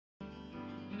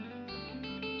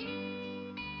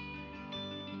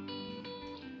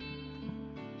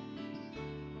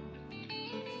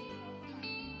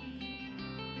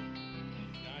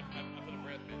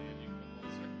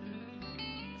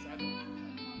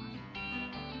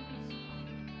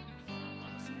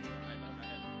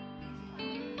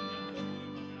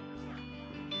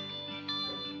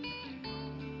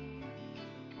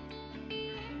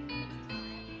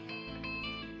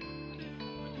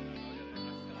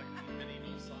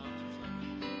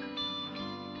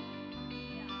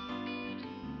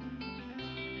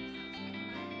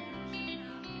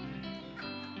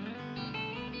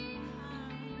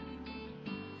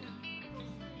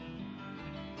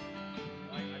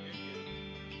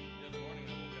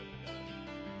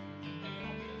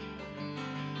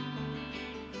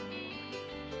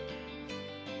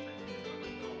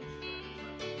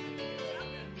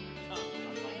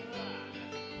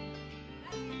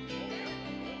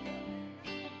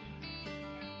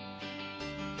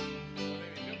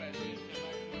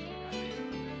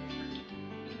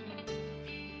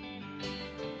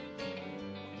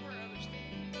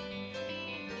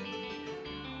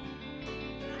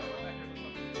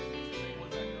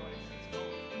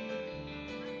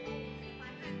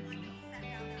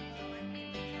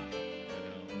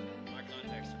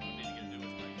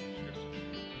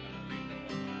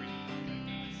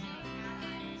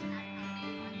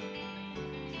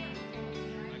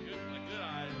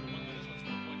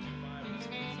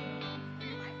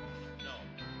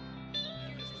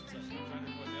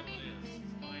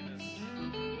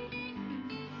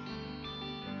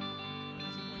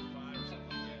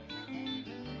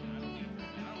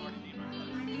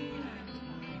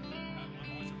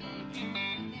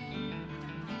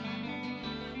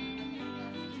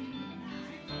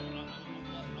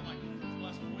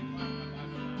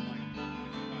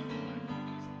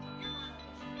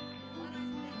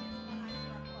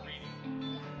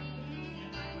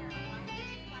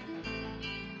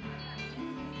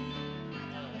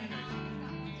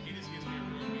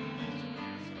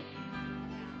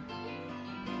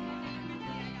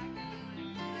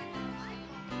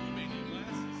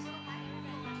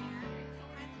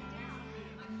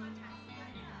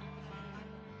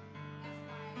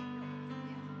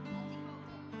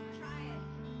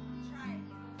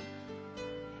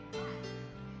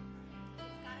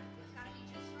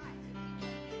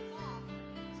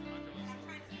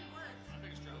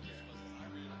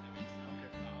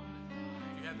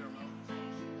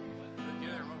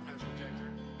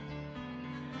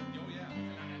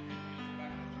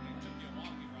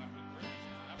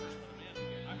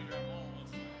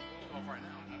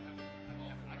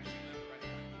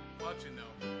watching though.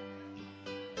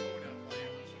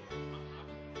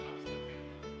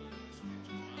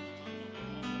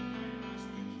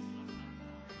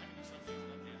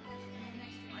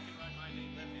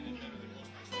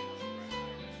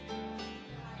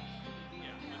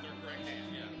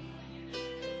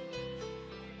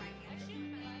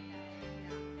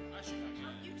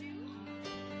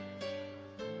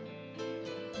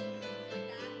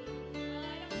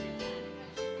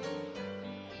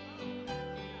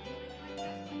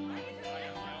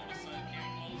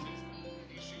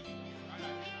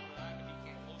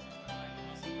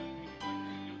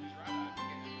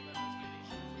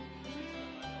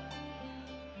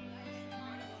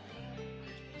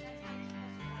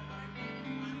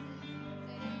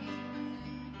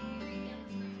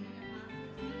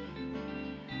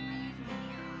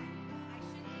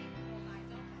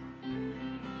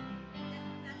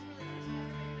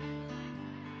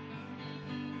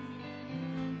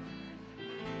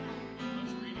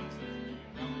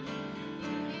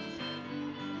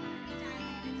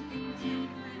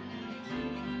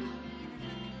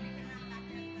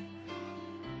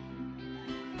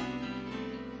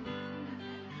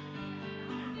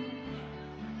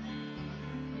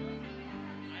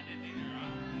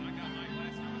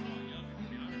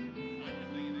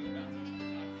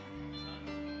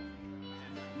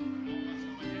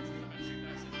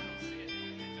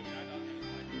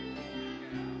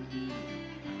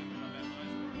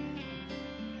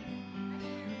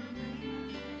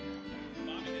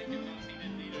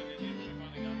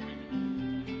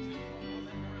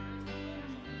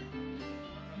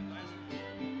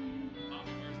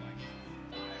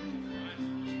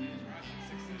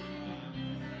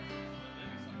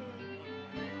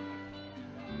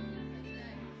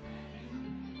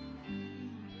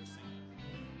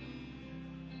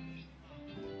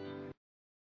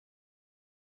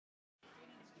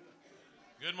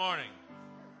 Good morning.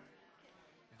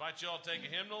 Invite you all to take a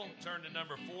hymnal, turn to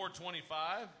number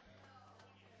 425.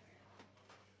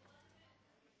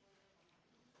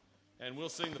 And we'll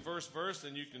sing the first verse,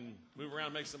 and you can move around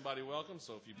and make somebody welcome.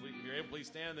 So if you're able, please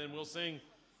stand. Then we'll sing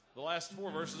the last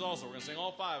 4 verses also. We're going to sing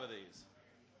all 5 of these.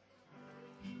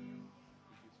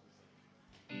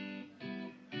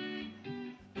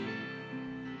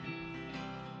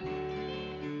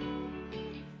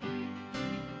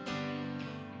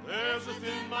 There's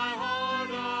within my heart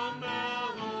a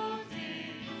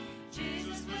melody,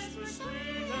 Jesus whispers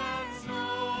sweet and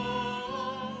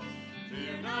slow.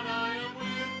 Fear not, I am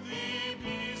with thee,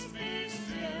 peace be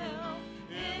still,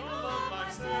 in all of my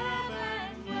step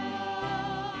and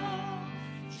flow.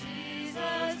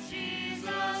 Jesus,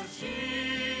 Jesus,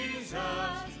 Jesus,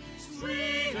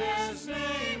 sweetest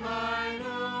name I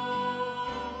know,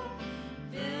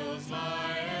 fills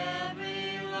my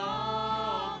every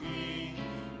longing,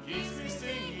 keeps me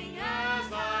singing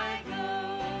as I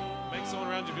go. Make someone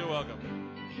around you feel welcome.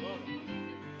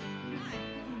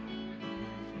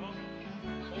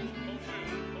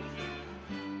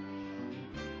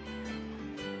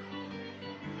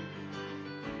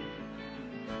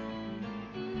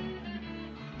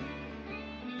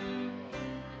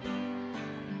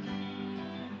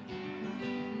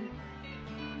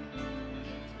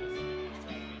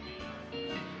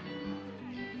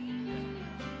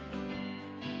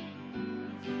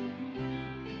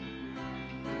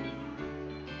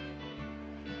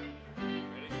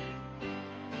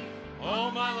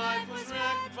 All my life was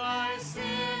wrecked by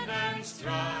sin and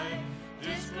strife.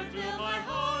 This would fill my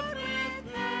heart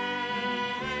with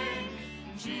pain.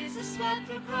 Jesus swept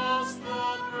across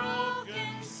the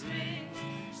broken strings,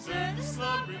 stirred the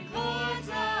slumbering chords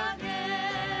again.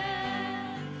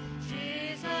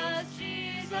 Jesus,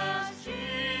 Jesus,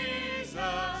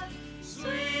 Jesus,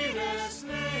 sweetest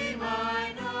name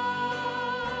I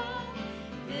know,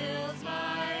 fills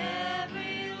my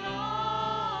every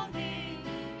longing,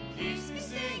 keeps me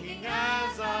singing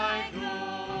as I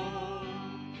go,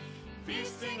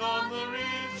 feasting on the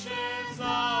riches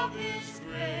of His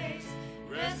grace,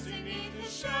 resting beneath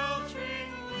His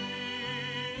sheltering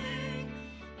wing,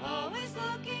 always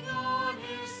looking on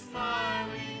His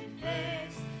smiling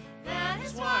face. That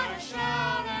is why I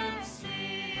shout and sing.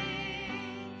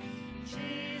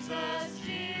 Jesus,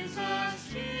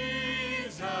 Jesus,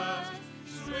 Jesus,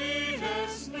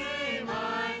 sweetest name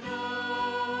I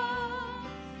know,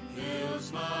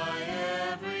 fills my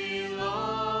every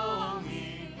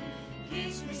longing,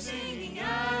 keeps me singing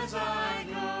as I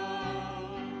go.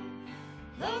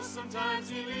 Though sometimes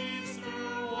He leads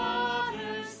through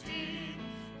waters deep,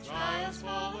 trials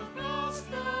fall across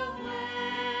the way.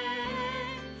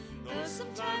 Though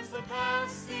sometimes the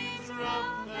path seems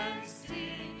rough and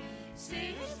steep,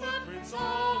 see His footprints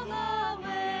all the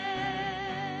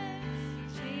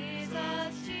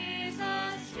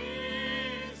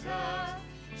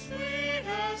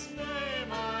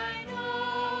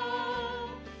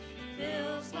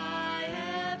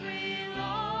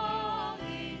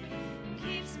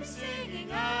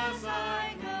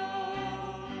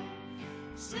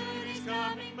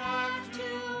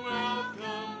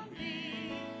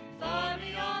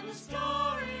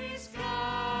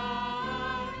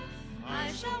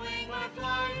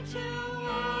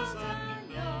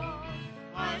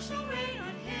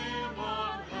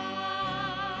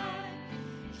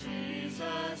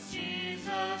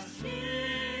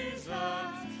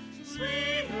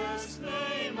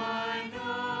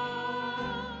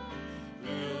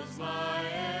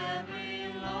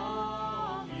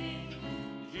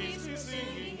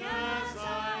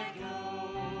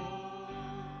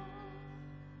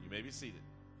may be seated.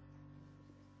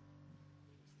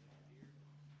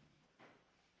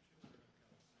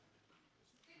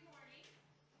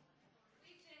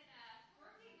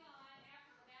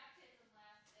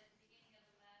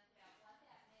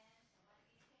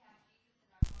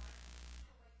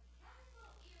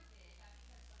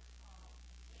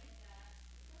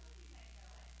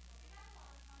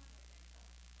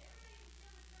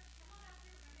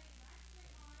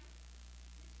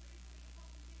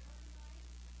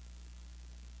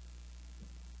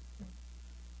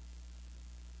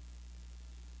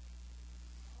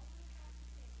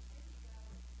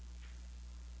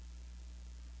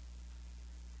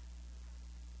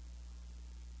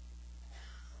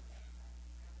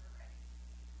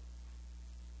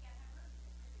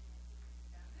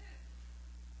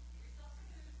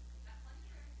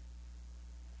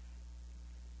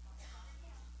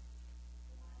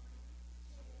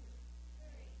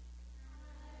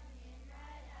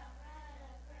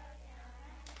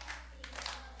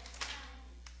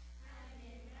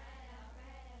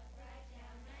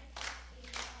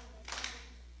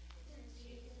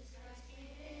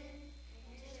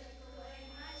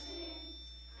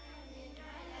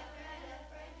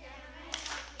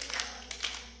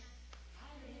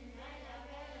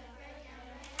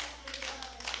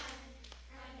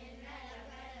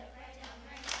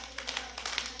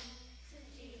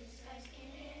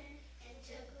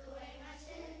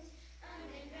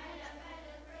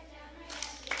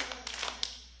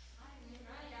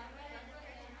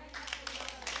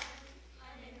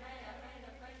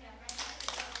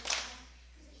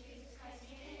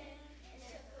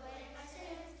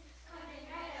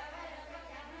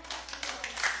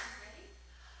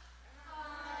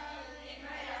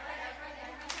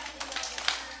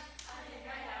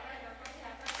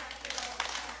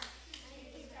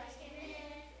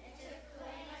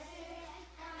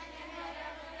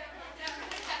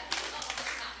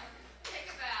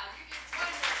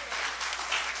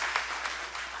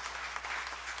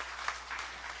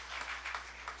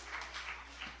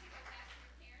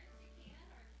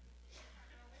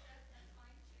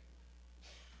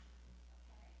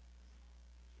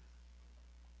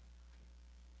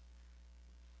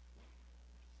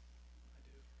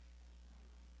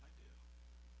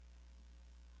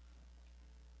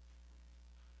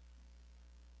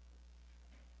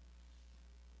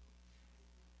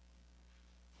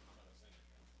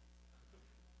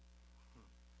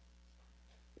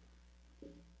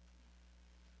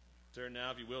 Turn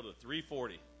now, if you will, to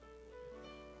 340.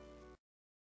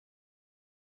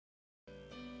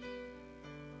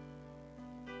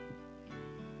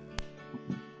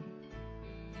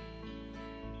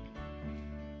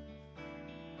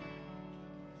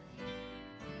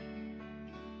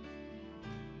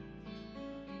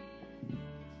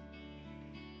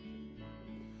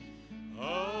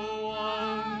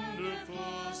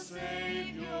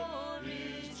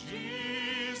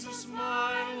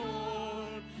 My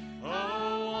Lord,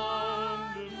 a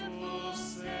wonderful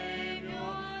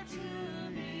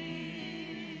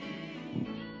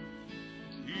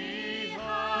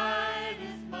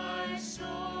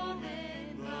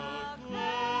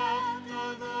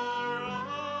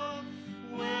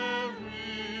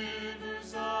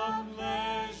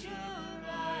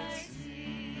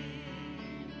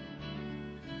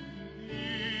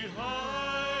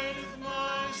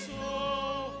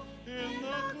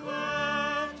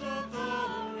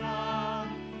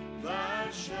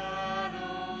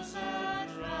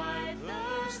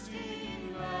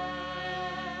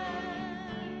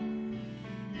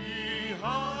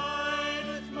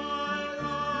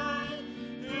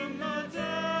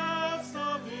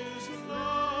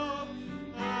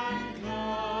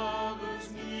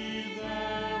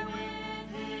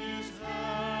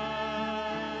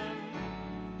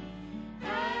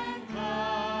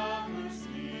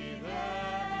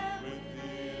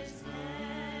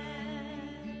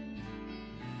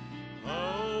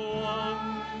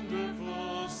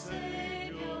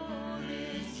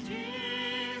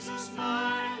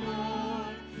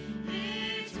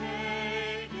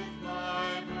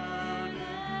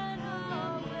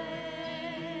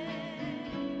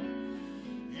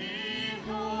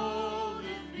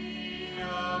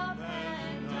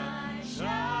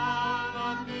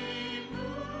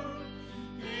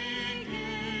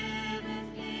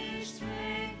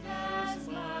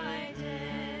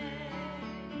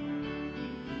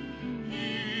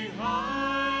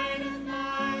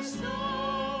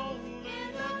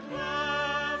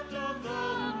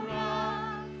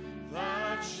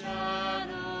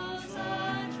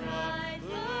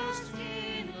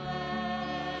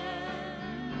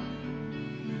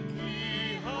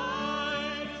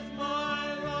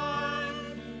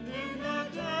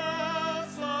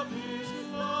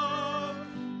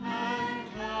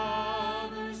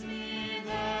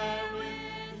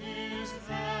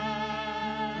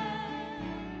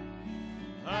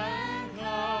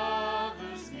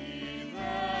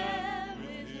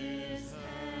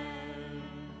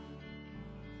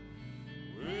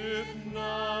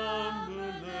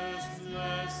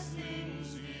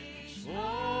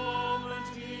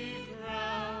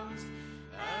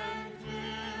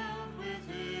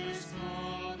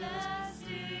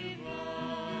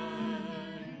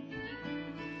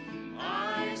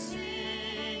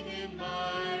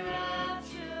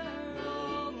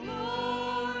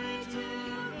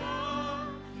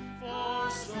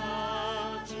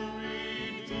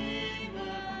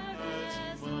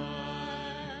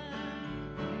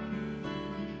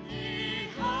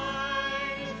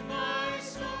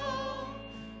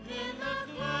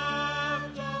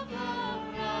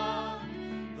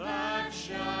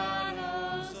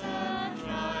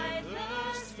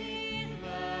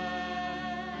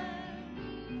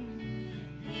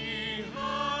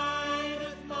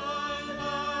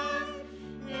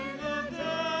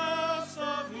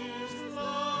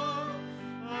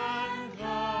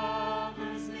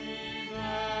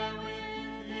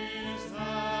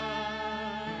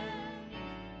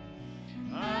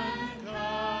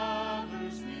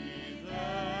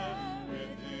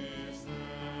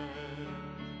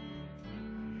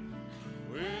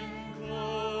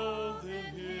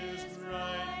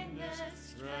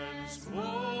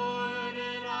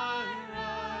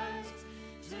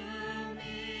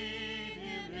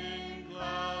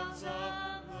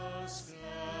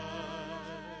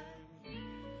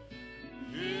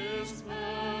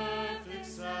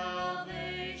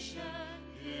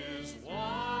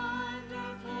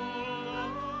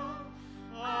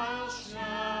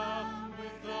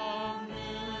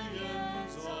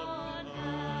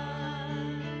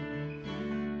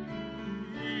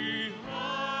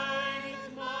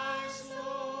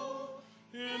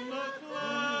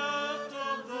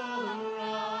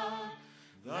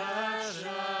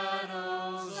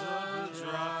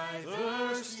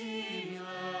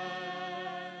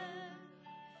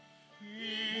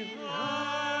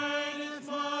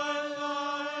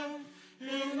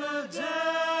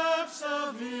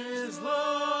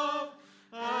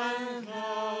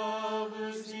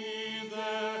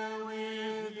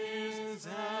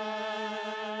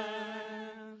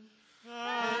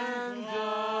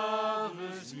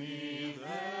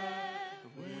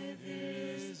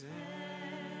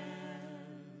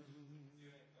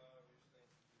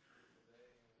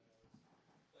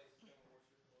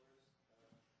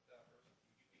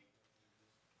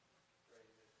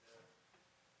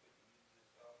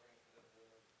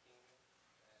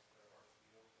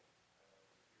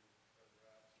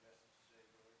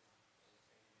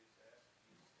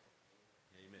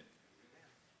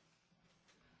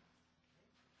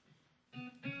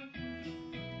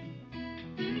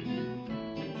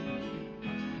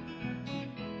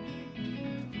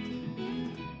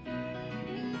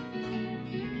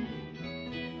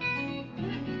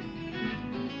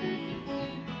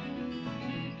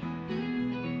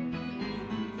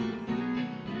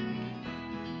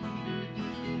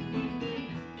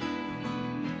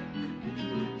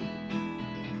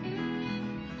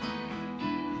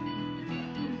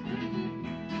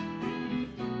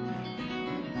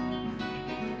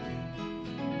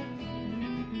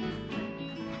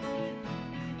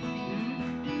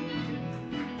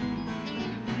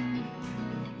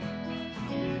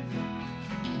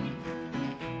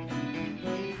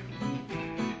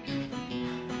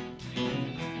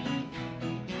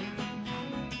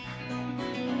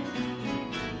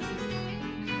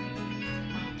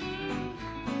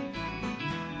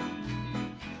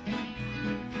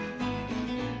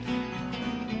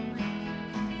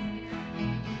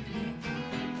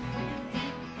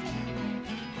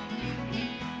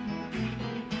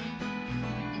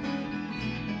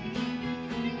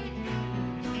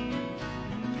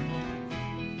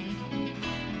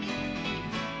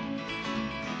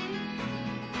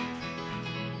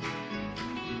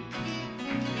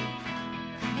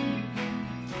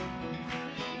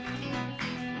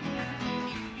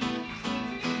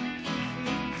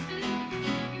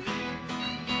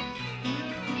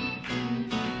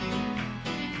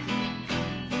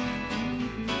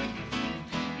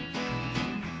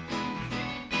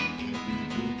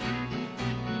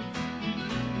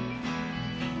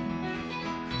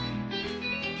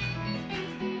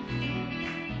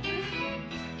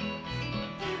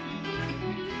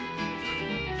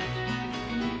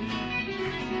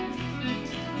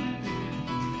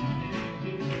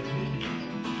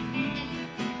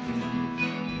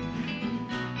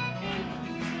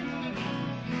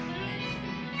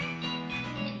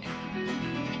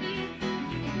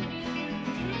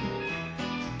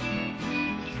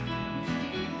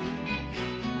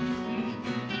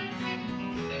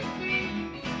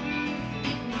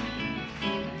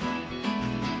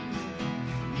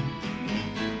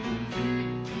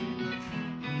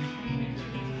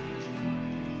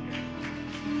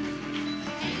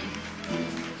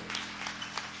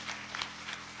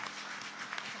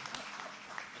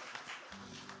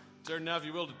Turn now, if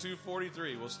you will, to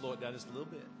 243. We'll slow it down just a little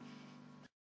bit.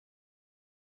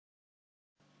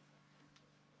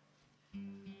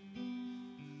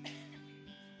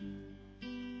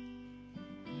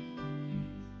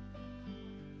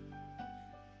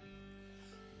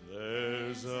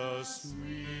 There's a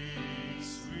sweet,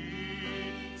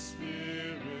 sweet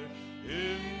spirit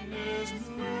in this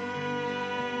place,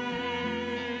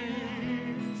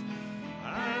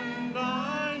 and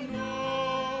I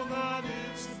know that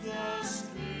it's the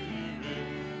Spirit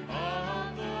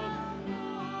of the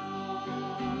Lord.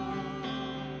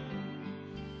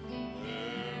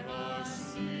 There are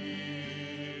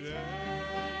sweet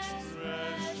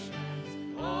expressions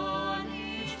on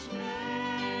each face,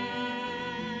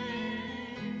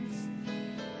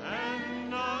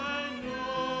 and I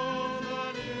know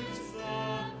that it's the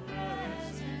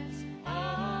presence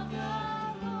of the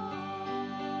Lord.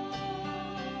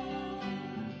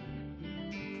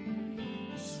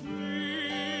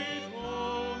 Sweet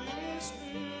Holy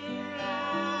Spirit,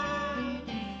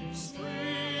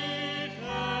 sweet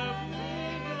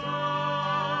heavenly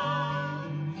God,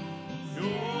 you're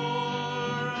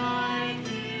right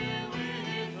here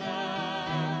with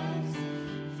us,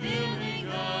 filling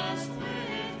us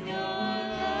with your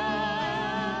love.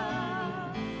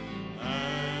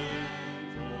 And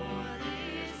for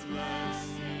these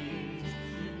blessings,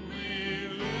 we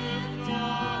lift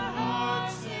our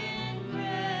hearts in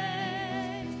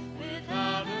praise.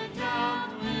 Without a doubt,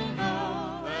 we'll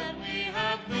know that we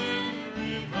have been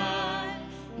revived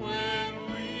when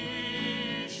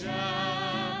we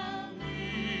shall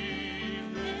leave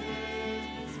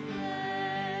this place.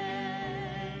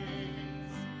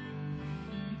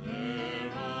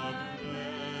 There are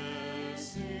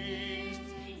blessings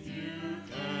you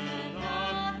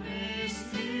cannot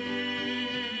receive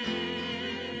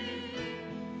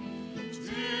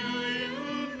till you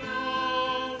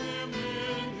know Him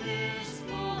in His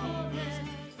fullness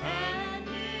and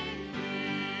believe.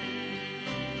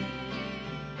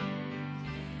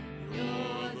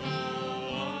 You're the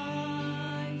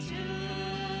one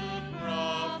true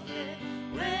prophet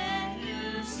when you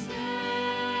say,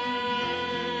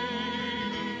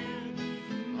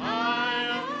 I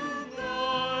am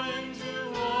going to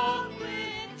walk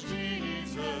with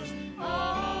Jesus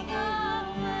all the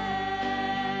way.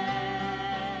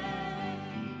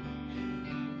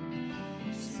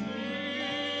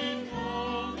 Sweet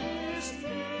Holy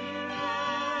Spirit,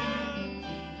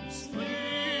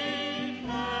 sweet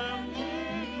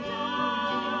heavenly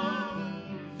God,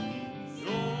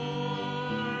 you're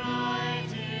right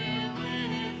here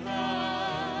with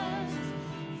us,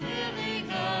 filling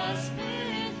us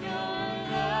with your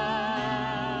love.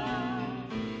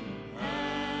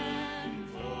 And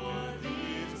for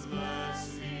these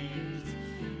blessings,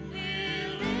 we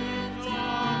lift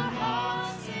our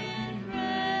hearts in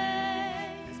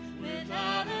praise.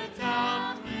 Without a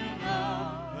doubt, we know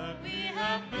that we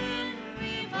have been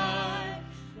revived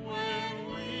when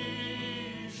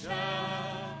we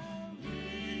shall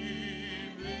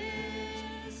leave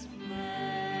this place.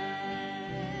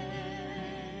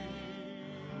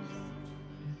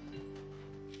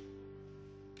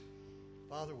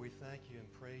 Father, we thank you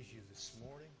and praise you this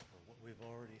morning for what we've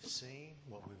already seen,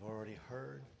 what we've already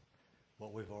heard,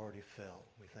 what we've already felt.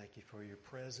 We thank you for your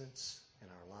presence in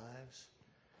our lives.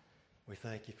 We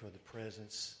thank you for the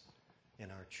presence in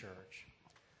our church.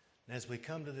 And as we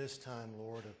come to this time,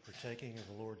 Lord, of partaking of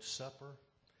the Lord's Supper,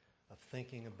 of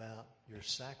thinking about your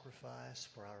sacrifice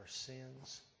for our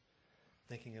sins,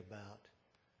 thinking about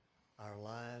our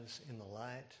lives in the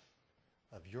light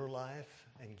of your life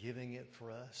and giving it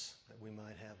for us that we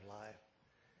might have life.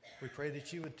 We pray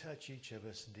that you would touch each of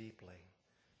us deeply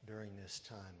during this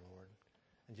time, Lord,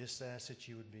 and just ask that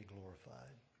you would be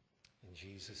glorified. In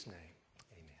Jesus' name,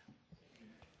 amen.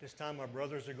 This time our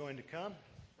brothers are going to come.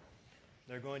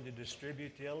 They're going to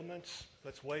distribute the elements.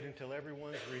 Let's wait until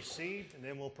everyone's received, and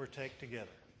then we'll partake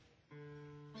together.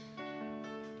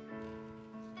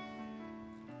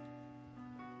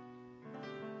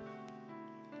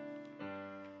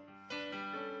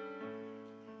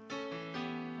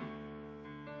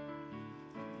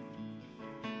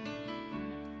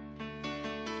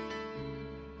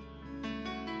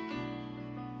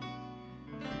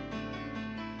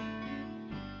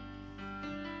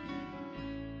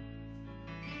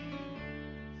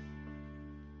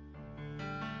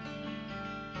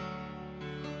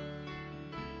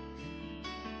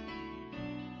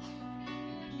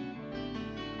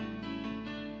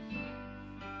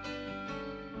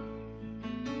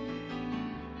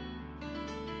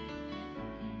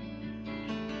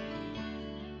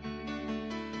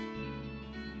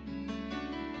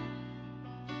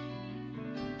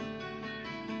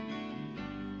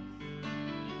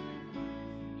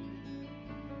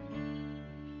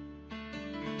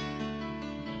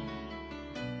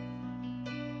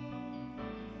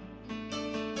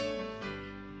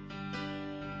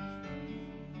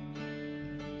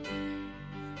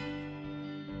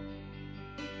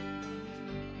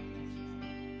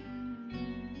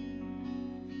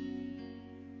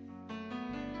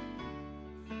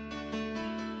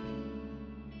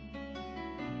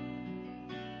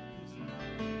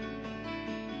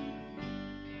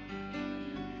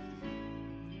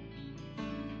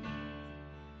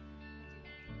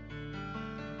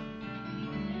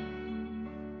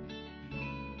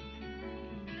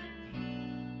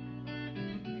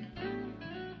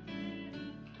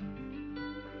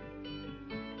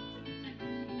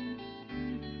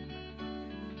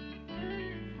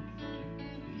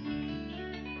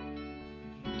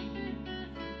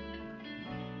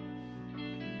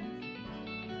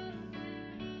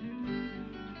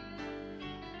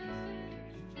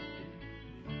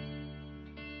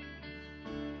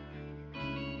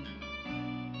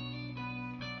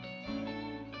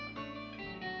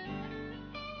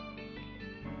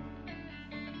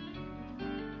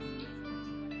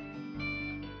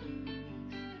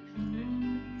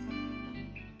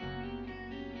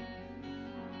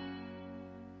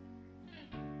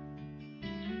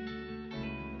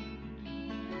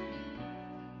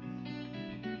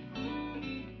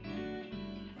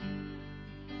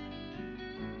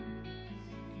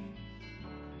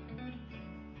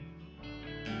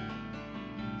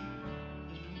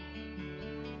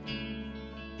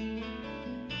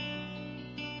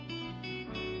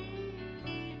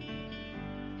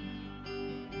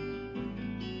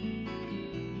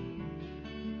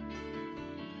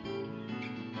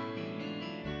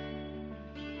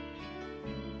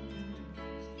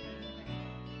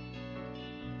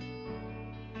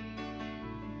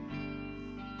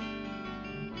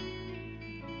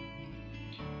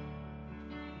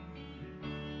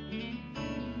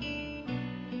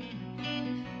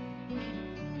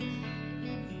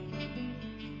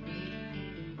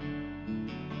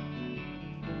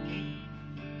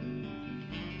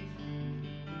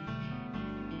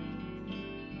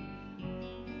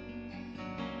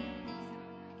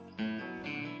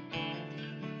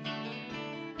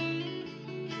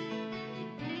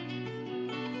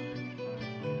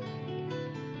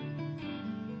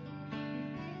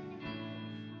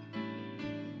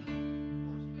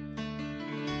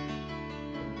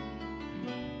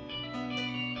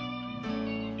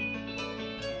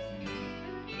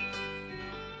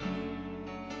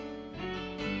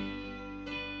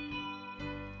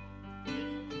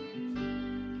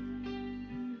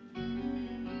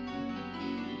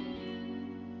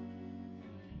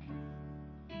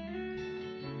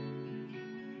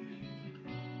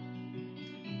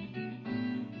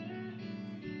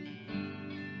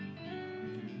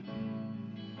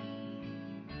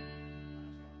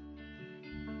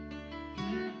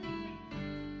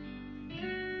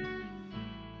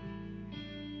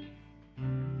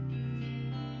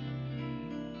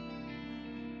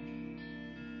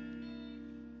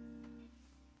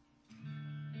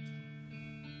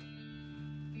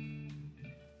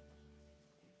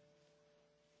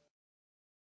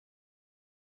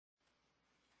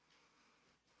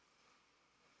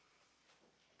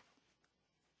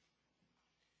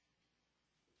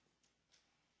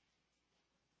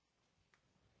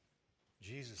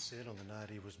 Jesus said on the night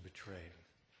he was betrayed,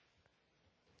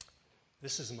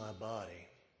 "This is my body,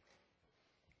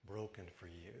 broken for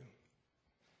you.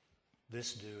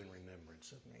 This do in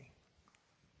remembrance of me."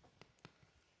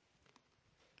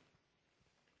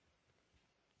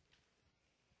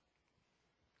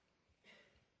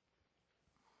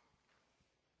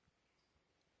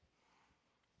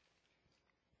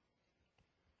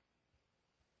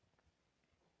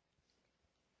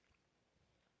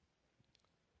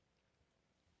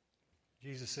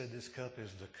 Jesus said, "This cup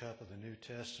is the cup of the New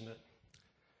Testament,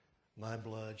 my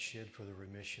blood shed for the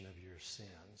remission of your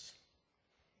sins.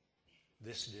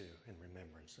 This do in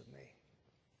remembrance of me."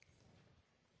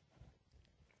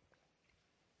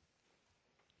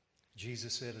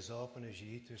 Jesus said, "As often as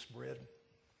you eat this bread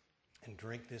and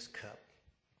drink this cup,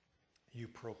 you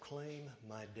proclaim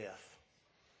my death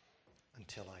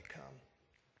until I come."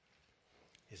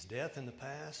 His death in the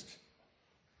past,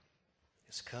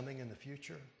 his coming in the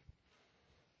future,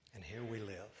 and here we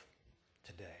live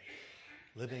today,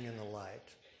 living in the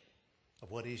light of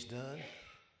what he's done,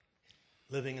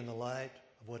 living in the light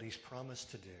of what he's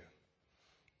promised to do,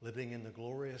 living in the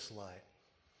glorious light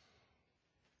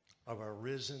of our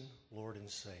risen Lord and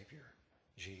Savior,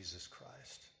 Jesus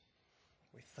Christ.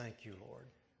 We thank you, Lord,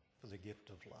 for the gift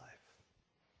of life.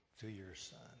 Through your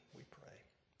Son, we pray.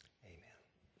 Amen.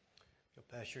 You'll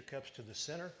pass your cups to the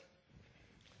center.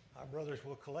 Our brothers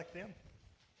will collect them.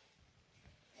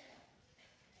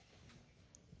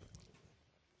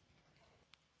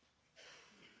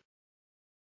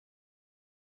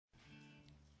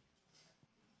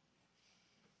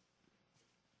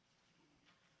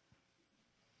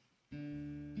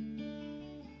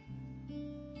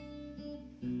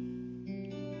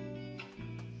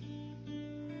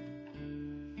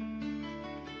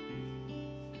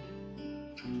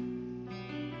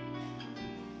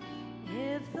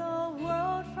 If the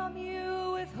world from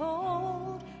you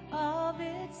withhold of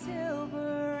its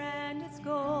silver and its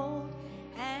gold,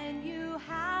 and you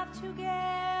have to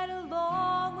get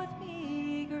along with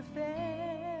meager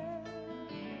fare,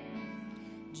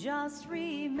 just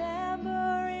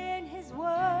remember in his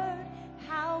word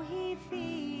how he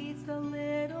feeds the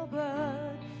little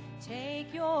bird.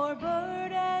 Take your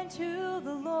burden to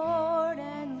the Lord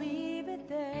and leave it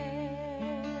there.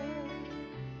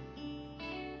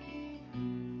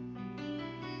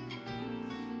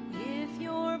 If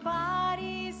your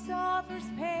body suffers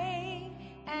pain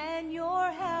and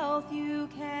your health you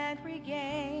can't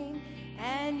regain,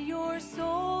 and your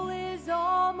soul is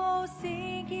almost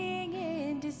sinking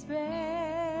in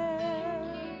despair,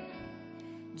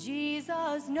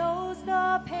 Jesus knows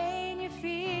the pain you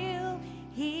feel.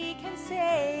 He can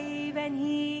save and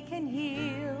he can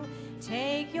heal.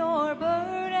 Take your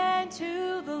burden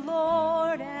to the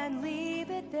Lord and leave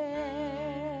it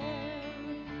there.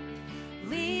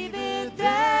 Leave it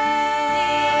there.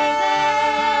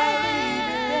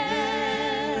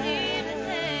 Leave it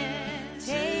there.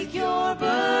 Take your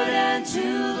burden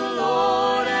to the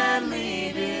Lord and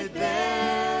leave it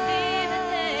there. Leave it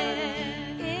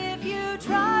there. If you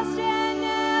trust and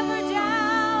never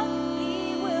doubt,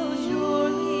 he will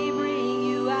surely bring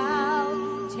you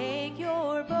out. Take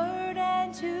your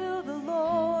burden to the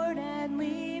Lord and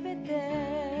leave it there.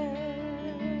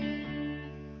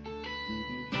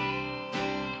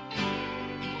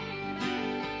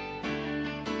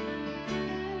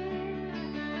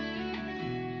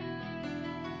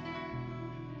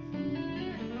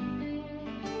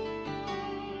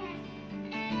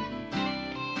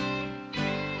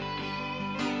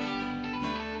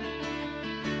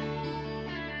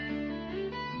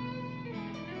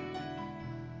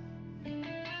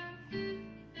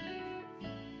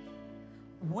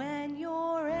 When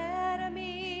your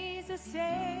enemies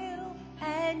assail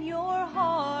and your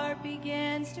heart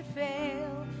begins to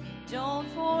fail, don't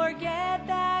forget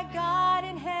that God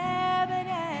in heaven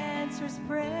answers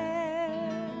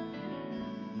prayer.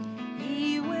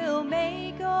 He will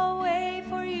make a way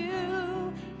for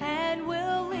you and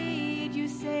will lead you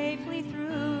safely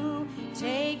through.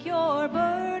 Take your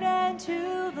burden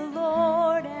to the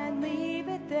Lord and leave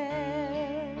it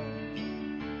there.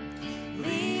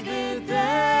 Leave it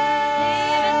there.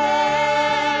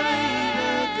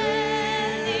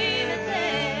 Leave it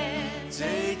there.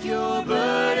 Take your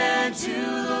burden to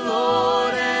the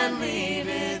Lord and leave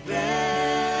it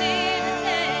there. Leave it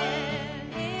there.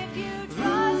 If you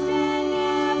trust and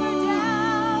never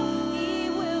doubt, he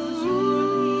will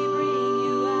surely bring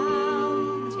you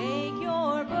out. Take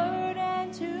your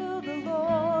burden to the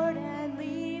Lord and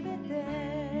leave it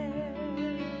there.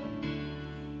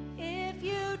 If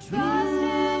you trust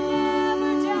and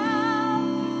never doubt,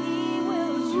 he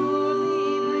will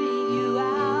surely bring you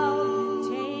out.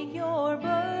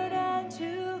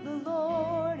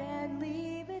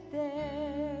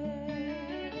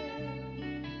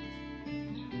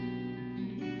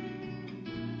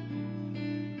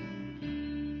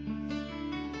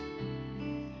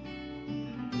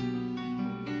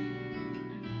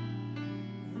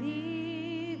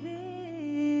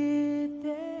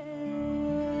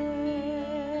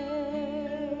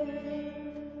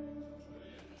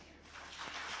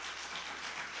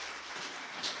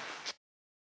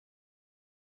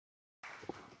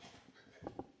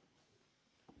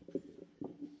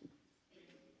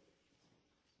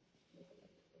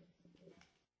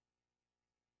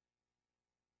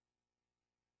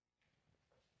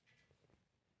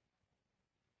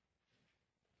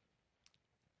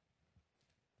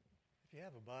 you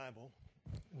have a Bible,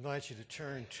 I invite you to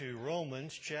turn to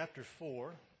Romans chapter 4.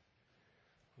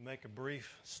 We'll make a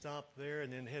brief stop there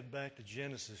and then head back to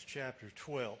Genesis chapter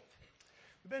 12.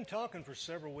 We've been talking for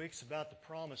several weeks about the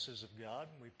promises of God.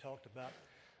 We've talked about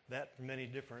that from many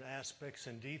different aspects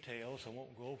and details. I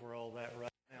won't go over all that right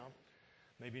now.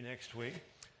 Maybe next week.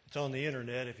 It's on the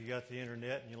internet. If you got the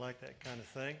internet and you like that kind of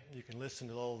thing, you can listen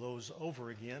to all those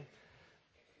over again.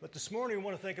 But this morning we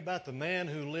want to think about the man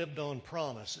who lived on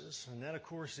promises, and that, of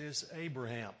course, is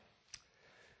Abraham.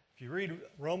 If you read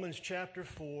Romans chapter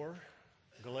 4,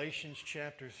 Galatians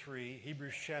chapter 3,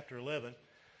 Hebrews chapter 11,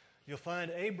 you'll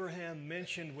find Abraham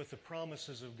mentioned with the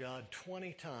promises of God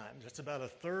 20 times. That's about a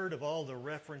third of all the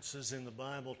references in the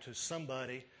Bible to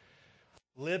somebody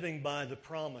living by the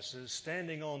promises,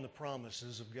 standing on the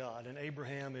promises of God. And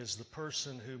Abraham is the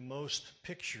person who most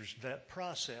pictures that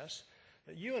process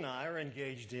that you and I are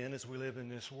engaged in as we live in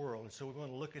this world. And so we're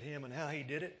going to look at him and how he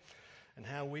did it and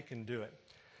how we can do it.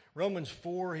 Romans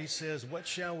 4, he says, "What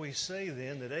shall we say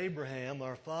then that Abraham,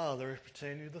 our father,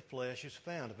 pertaining to the flesh, is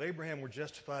found? If Abraham were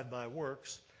justified by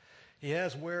works, he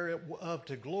has whereof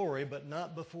to glory, but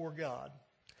not before God.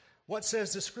 What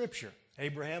says the Scripture?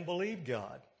 Abraham believed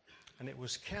God, and it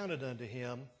was counted unto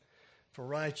him for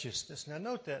righteousness." Now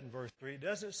note that in verse 3. It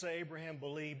doesn't say Abraham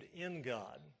believed in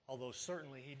God, although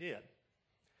certainly he did.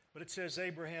 But it says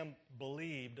Abraham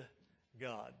believed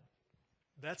God.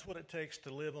 That's what it takes to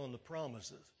live on the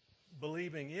promises.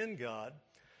 Believing in God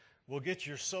will get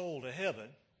your soul to heaven,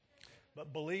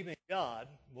 but believing God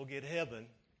will get heaven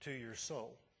to your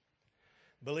soul.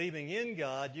 Believing in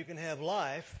God, you can have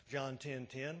life, John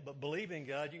 10:10, but believing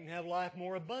God, you can have life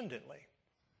more abundantly,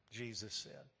 Jesus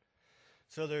said.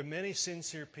 So there are many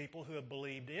sincere people who have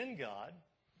believed in God.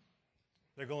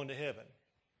 They're going to heaven.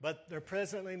 But they're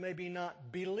presently maybe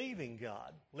not believing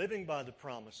God, living by the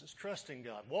promises, trusting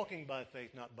God, walking by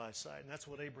faith, not by sight. And that's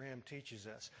what Abraham teaches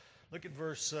us. Look at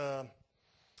verse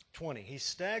 20. "He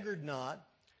staggered not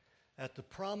at the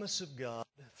promise of God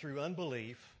through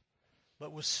unbelief,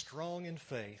 but was strong in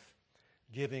faith,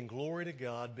 giving glory to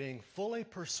God, being fully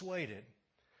persuaded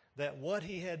that what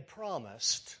he had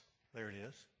promised," there it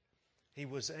is, "he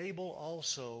was able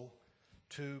also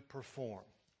to perform."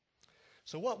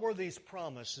 So what were these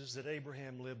promises that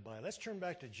Abraham lived by? Let's turn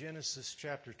back to Genesis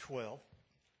chapter 12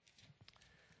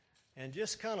 and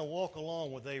just kind of walk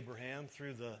along with Abraham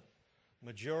through the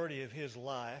majority of his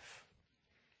life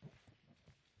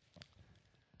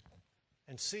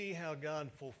and see how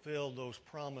God fulfilled those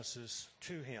promises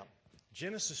to him.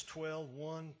 Genesis 12,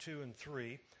 1, 2, and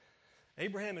 3.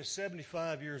 Abraham is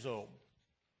 75 years old.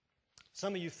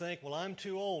 Some of you think, well, I'm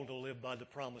too old to live by the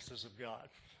promises of God.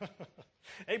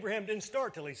 Abraham didn't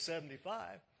start till he's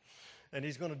 75, and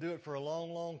he's going to do it for a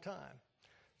long, long time.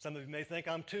 Some of you may think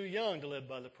I'm too young to live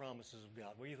by the promises of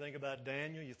God. Well, you think about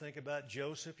Daniel, you think about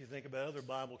Joseph, you think about other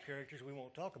Bible characters we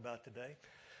won't talk about today.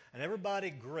 And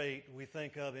everybody great we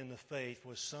think of in the faith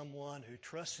was someone who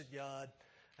trusted God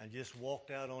and just walked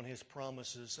out on his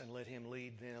promises and let him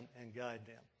lead them and guide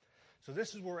them. So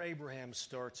this is where Abraham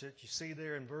starts it. You see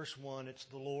there in verse 1, it's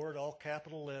the Lord, all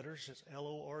capital letters. It's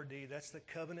L-O-R-D. That's the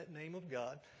covenant name of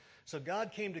God. So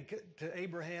God came to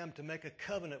Abraham to make a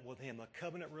covenant with him, a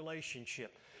covenant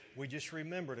relationship. We just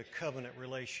remembered a covenant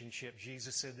relationship.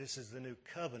 Jesus said, "This is the new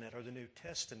covenant or the New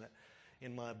Testament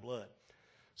in my blood."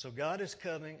 So God is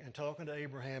coming and talking to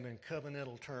Abraham in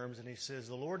covenantal terms, and he says,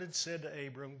 "The Lord had said to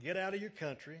Abram, get out of your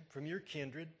country, from your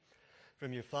kindred,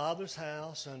 from your father's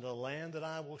house, unto a land that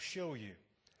I will show you.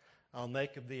 I'll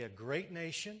make of thee a great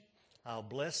nation. I'll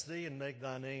bless thee and make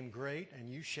thy name great,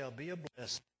 and you shall be a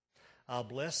blessing. I'll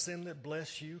bless them that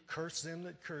bless you, curse them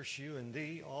that curse you, and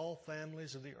thee all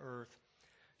families of the earth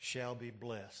shall be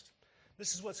blessed."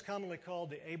 This is what's commonly called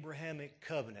the Abrahamic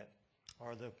covenant,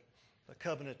 or the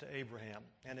covenant to Abraham.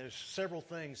 And there's several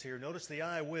things here. Notice the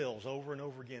 "I wills" over and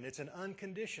over again. It's an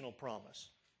unconditional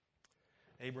promise.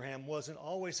 Abraham wasn't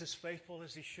always as faithful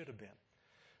as he should have been.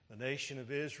 The nation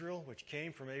of Israel, which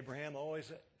came from Abraham,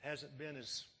 always hasn't been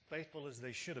as faithful as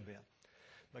they should have been.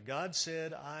 But God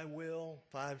said, "I will,"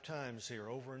 5 times here,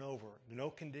 over and over. No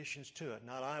conditions to it.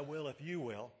 Not "I will if you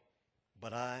will,"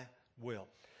 but "I will."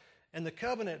 And the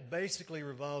covenant basically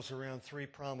revolves around 3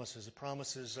 promises. The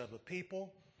promises of a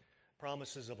people,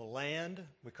 promises of a land.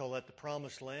 We call that the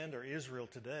promised land, or Israel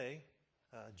today,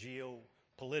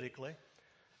 geopolitically.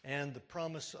 And the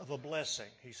promise of a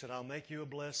blessing. He said, "I'll make you a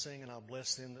blessing, and I'll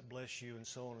bless them that bless you," and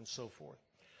so on and so forth.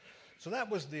 So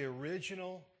that was the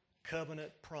original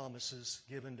covenant promises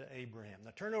given to Abraham.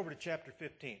 Now turn over to chapter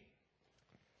 15.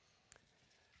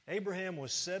 Abraham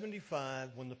was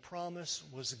 75 when the promise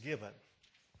was given.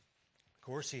 Of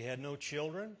course, he had no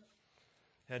children.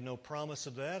 Had no promise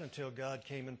of that until God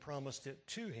came and promised it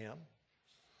to him.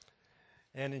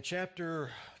 And in chapter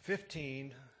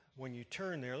 15, when you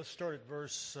turn there, let's start at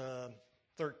verse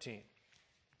 13.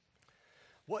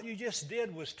 What you just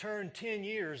did was turn 10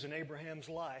 years in Abraham's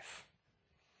life.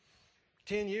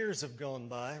 10 years have gone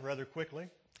by rather quickly.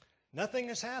 Nothing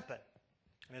has happened.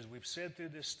 And as we've said through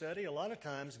this study, a lot of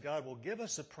times God will give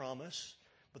us a promise,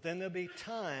 but then there'll be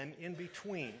time in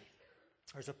between.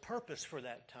 There's a purpose for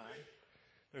that time.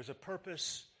 There's a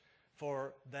purpose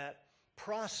for that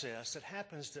process that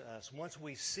happens to us. Once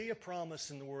we see a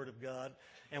promise in the Word of God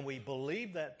and we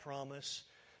believe that promise,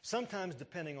 sometimes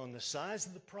depending on the size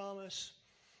of the promise,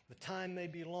 the time may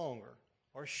be longer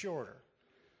or shorter.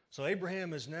 So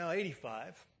Abraham is now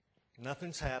 85.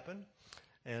 Nothing's happened.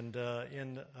 And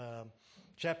in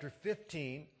chapter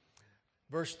 15,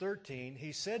 verse 13,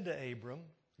 he said to Abram,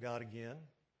 God again,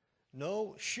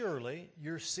 "No, surely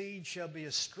your seed shall be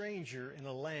a stranger in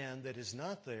a land that is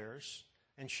not theirs,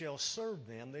 and shall serve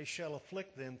them. They shall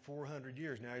afflict them 400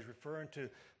 years." Now he's referring to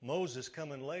Moses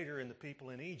coming later and the people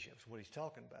in Egypt, is what he's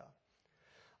talking about.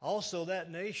 "Also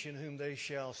that nation whom they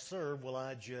shall serve will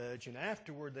I judge, and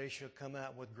afterward they shall come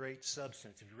out with great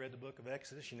substance." If you read the book of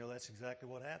Exodus, you know that's exactly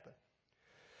what happened.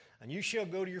 "And you shall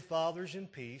go to your fathers in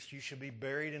peace. You shall be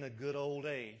buried in a good old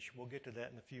age." We'll get to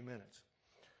that in a few minutes.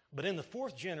 "But in the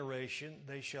fourth generation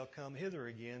they shall come hither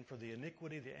again, for the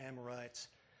iniquity of the Amorites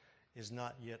is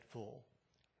not yet full."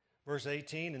 Verse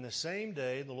 18, "In the same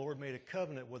day the Lord made a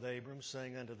covenant with Abram,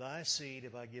 saying, Unto thy seed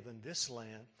have I given this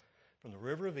land, from the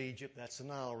river of Egypt," that's the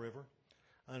Nile River,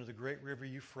 "unto the great river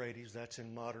Euphrates," that's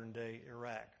in modern-day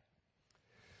Iraq.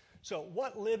 So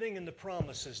what living in the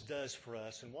promises does for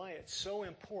us and why it's so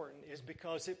important is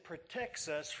because it protects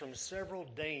us from several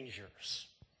dangers.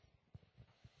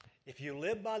 If you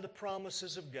live by the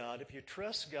promises of God, if you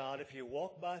trust God, if you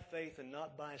walk by faith and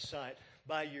not by sight,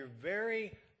 by your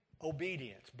very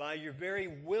obedience, by your very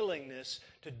willingness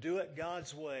to do it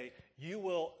God's way, you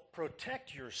will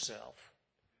protect yourself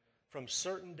from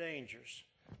certain dangers.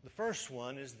 The first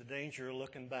one is the danger of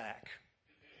looking back.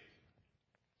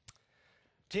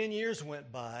 10 years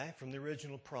went by from the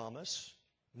original promise.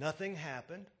 Nothing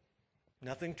happened.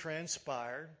 Nothing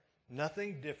transpired.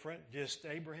 Nothing different. Just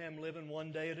Abraham living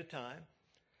one day at a time.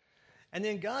 And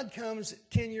then God comes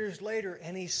 10 years later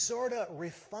and he sort of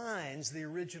refines the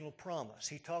original promise.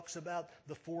 He talks about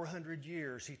the 400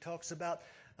 years. He talks about,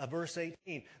 verse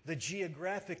 18, the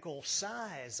geographical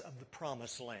size of the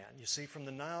promised land. You see, from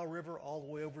the Nile River all the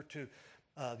way over to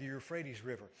the Euphrates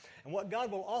River. And what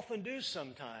God will often do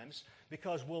sometimes,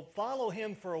 because we'll follow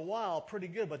him for a while pretty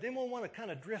good, but then we'll want to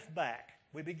kind of drift back.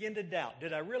 We begin to doubt,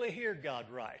 did I really hear God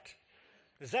right?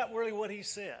 Is that really what he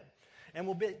said? And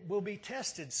we'll be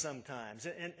tested sometimes,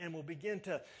 and we'll begin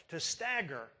to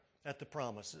stagger at the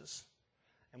promises.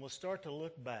 And we'll start to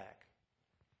look back.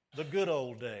 The good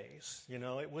old days, you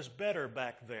know, it was better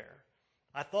back there.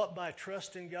 I thought by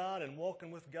trusting God and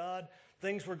walking with God,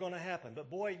 things were going to happen. But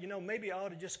boy, you know, maybe I ought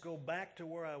to just go back to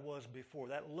where I was before,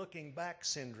 that looking back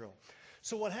syndrome.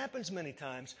 So what happens many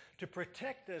times, to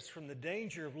protect us from the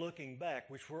danger of looking back,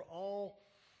 which we're all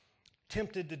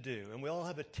tempted to do, and we all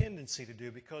have a tendency to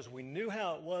do, because we knew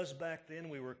how it was back then,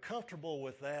 we were comfortable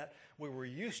with that, we were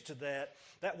used to that,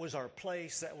 that was our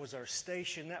place, that was our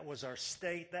station, that was our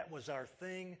state, that was our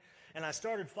thing. And I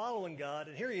started following God,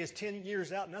 and here he is 10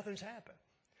 years out, nothing's happened.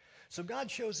 So God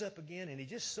shows up again, and he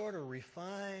just sort of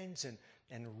refines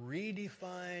and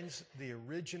redefines the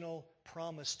original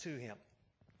promise to him.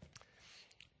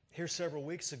 Here several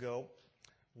weeks ago,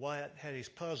 Wyatt had his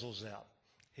puzzles out.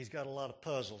 He's got a lot of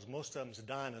puzzles. Most of them's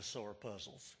dinosaur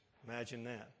puzzles. Imagine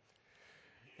that.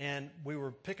 And we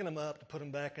were picking them up to put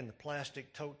them back in the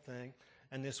plastic tote thing.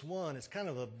 And this one, it's kind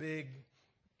of a big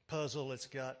puzzle. It's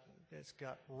got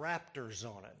raptors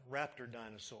on it, raptor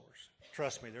dinosaurs.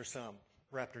 Trust me, there's some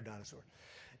raptor dinosaurs.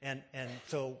 And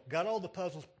so got all the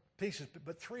puzzle pieces,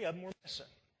 but 3 of them were missing.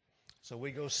 So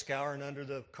we go scouring under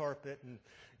the carpet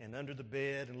and under the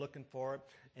bed and looking for it,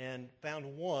 and found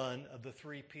one of the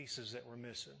 3 pieces that were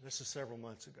missing. This is several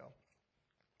months ago.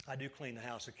 I do clean the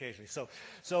house occasionally.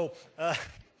 So I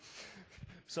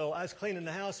was cleaning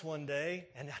the house one day,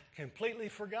 and I completely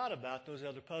forgot about those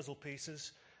other puzzle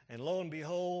pieces. And lo and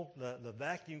behold, the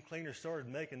vacuum cleaner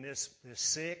started making this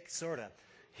sick, sort of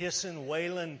hissing,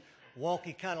 wailing,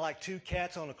 wonky, kind of like 2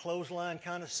 cats on a clothesline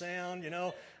kind of sound, you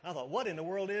know. I thought, what in the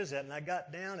world is that? And I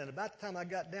got down, and about the time I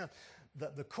got down,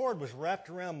 the cord was wrapped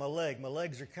around my leg. My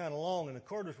legs are kind of long, and the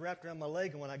cord was wrapped around my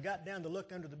leg. And when I got down to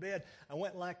look under the bed, I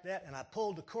went like that, and I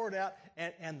pulled the cord out,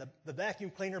 and the vacuum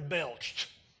cleaner belched.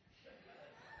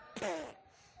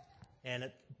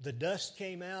 And the dust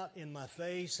came out in my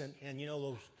face, and you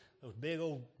know those big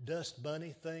old dust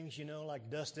bunny things, you know, like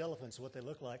dust elephants, what they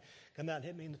look like, come out and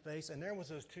hit me in the face, and there was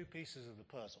those two pieces of the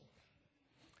puzzle.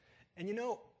 And you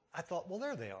know, I thought, well,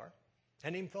 there they are.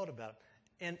 Hadn't even thought about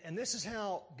it. And this is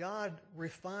how God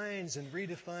refines and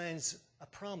redefines a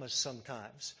promise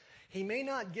sometimes. He may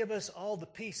not give us all the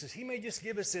pieces. He may just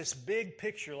give us this big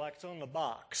picture like it's on the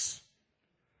box.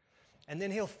 And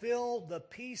then He'll fill the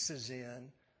pieces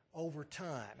in over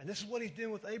time. And this is what He's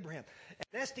doing with Abraham. And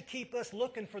that's to keep us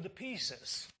looking for the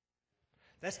pieces.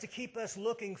 That's to keep us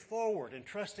looking forward and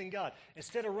trusting God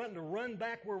instead of running to run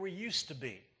back where we used to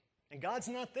be. And God's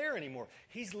not there anymore.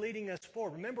 He's leading us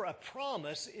forward. Remember, a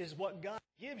promise is what God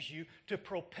gives you to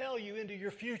propel you into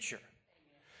your future.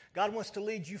 God wants to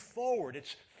lead you forward.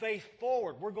 It's faith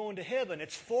forward. We're going to heaven.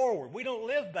 It's forward. We don't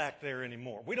live back there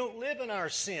anymore. We don't live in our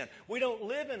sin. We don't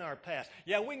live in our past.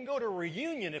 Yeah, we can go to a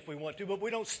reunion if we want to, but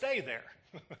we don't stay there.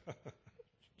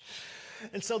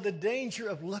 And so the danger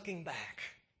of looking back.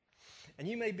 And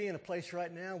you may be in a place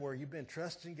right now where you've been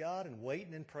trusting God and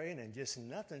waiting and praying and just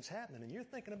nothing's happening. And you're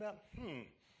thinking about,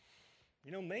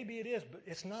 you know, maybe it is, but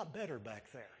it's not better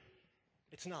back there.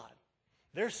 It's not.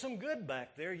 There's some good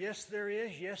back there. Yes, there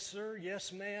is. Yes, sir.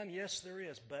 Yes, ma'am. Yes, there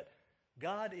is. But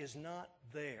God is not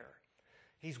there.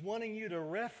 He's wanting you to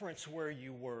reference where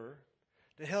you were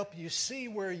to help you see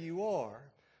where you are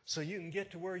so you can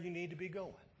get to where you need to be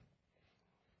going.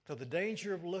 So the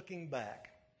danger of looking back.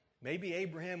 Maybe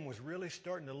Abraham was really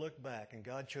starting to look back, and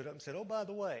God showed up and said, oh, by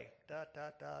the way, ...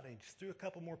 and he just threw a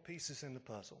couple more pieces in the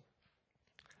puzzle.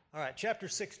 All right, chapter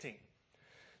 16.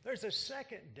 There's a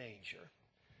second danger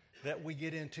that we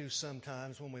get into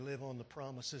sometimes when we live on the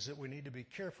promises that we need to be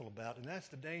careful about, and that's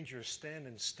the danger of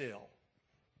standing still.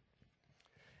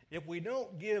 If we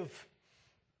don't give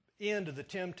in to the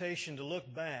temptation to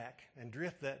look back and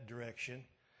drift that direction,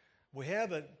 we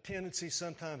have a tendency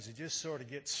sometimes to just sort of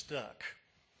get stuck.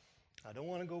 I don't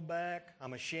want to go back.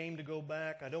 I'm ashamed to go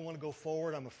back. I don't want to go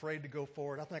forward. I'm afraid to go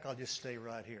forward. I think I'll just stay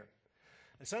right here.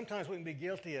 And sometimes we can be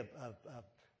guilty of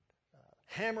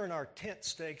hammering our tent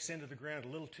stakes into the ground a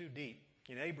little too deep.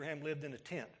 You know, Abraham lived in a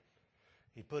tent.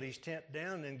 He'd put his tent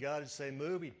down, and then God would say,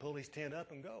 move. He'd pull his tent up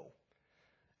and go.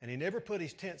 And he never put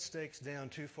his tent stakes down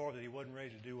too far that he wasn't ready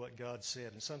to do what God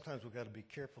said. And sometimes we've got to be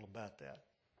careful about that.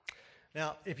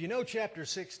 Now, if you know chapter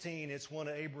 16, it's one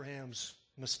of Abraham's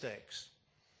mistakes.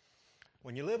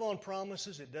 When you live on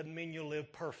promises, it doesn't mean you'll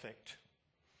live perfect.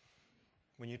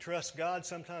 When you trust God,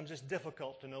 sometimes it's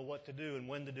difficult to know what to do and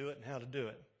when to do it and how to do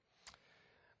it.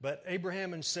 But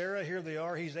Abraham and Sarah, here they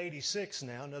are. He's 86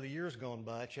 now. Another year's gone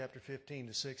by, chapter 15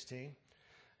 to 16.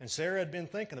 And Sarah had been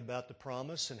thinking about the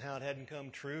promise and how it hadn't come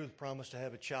true, the promise to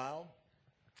have a child,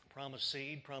 promised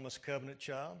seed, promised covenant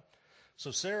child.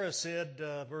 So Sarah said,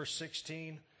 verse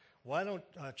 16,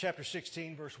 chapter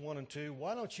 16, verse 1 and 2,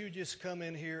 why don't you just come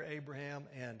in here, Abraham,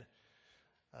 and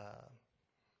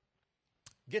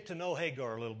get to know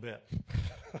Hagar a little bit.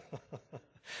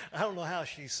 I don't know how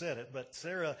she said it, but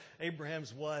Sarah,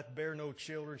 Abraham's wife, bare no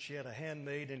children. She had a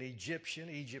handmaid, an Egyptian.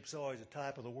 Egypt's always a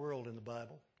type of the world in the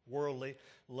Bible. Worldly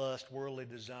lust, worldly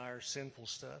desire, sinful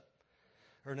stuff.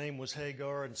 Her name was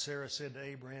Hagar, and Sarah said to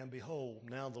Abraham, behold,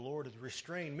 now the Lord has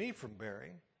restrained me from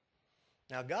bearing.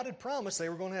 Now, God had promised they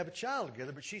were going to have a child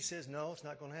together, but she says, no, it's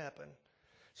not going to happen.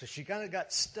 So she kind of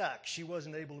got stuck. She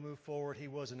wasn't able to move forward. He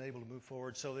wasn't able to move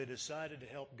forward. So they decided to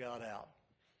help God out.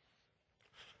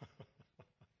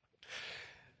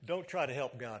 Don't try to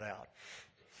help God out.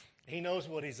 He knows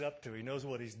what He's up to. He knows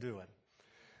what He's doing.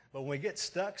 But when we get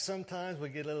stuck sometimes, we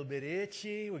get a little bit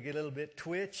itchy, we get a little bit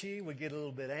twitchy, we get a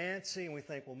little bit antsy, and we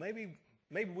think, well, maybe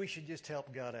we should just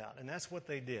help God out. And that's what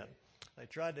they did. They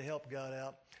tried to help God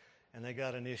out. And they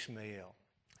got an Ishmael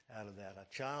out of that,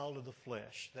 a child of the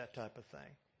flesh, that type of thing.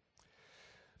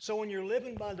 So when you're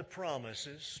living by the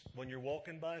promises, when you're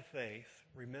walking by faith,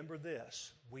 remember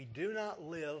this. We do not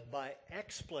live by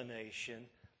explanation,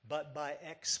 but by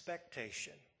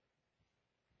expectation.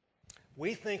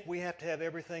 We think we have to have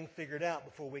everything figured out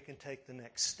before we can take the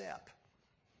next step.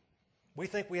 We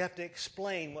think we have to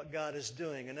explain what God is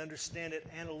doing and understand it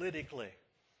analytically,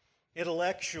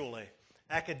 intellectually,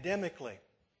 academically.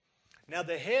 Now,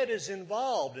 the head is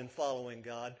involved in following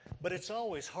God, but it's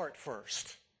always heart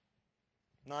first,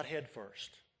 not head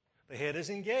first. The head is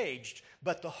engaged,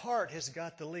 but the heart has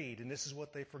got to lead, and this is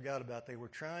what they forgot about. They were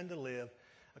trying to live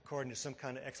according to some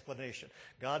kind of explanation.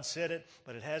 God said it,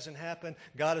 but it hasn't happened.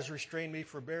 God has restrained me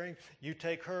from bearing. You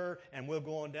take her, and we'll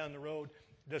go on down the road.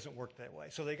 It doesn't work that way.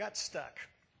 So they got stuck,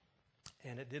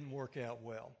 and it didn't work out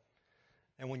well.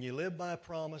 And when you live by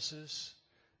promises,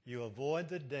 you avoid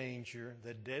the danger,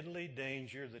 the deadly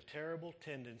danger, the terrible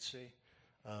tendency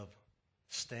of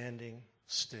standing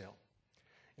still.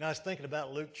 I was thinking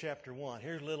about Luke chapter 1.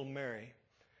 Here's little Mary,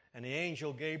 and the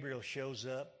angel Gabriel shows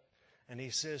up, and he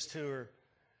says to her,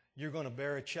 you're going to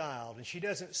bear a child. And she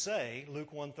doesn't say,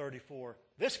 Luke 1:34,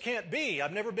 this can't be.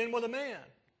 I've never been with a man.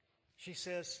 She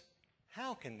says,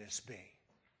 how can this be,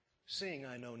 seeing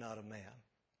I know not a man?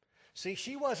 See,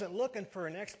 she wasn't looking for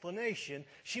an explanation.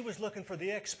 She was looking for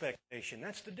the expectation.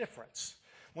 That's the difference.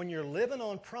 When you're living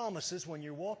on promises, when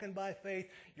you're walking by faith,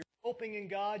 you're hoping in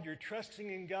God, you're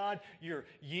trusting in God, you're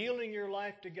yielding your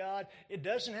life to God. It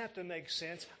doesn't have to make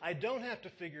sense. I don't have to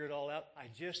figure it all out. I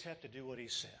just have to do what He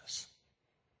says.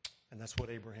 And that's what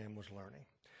Abraham was learning.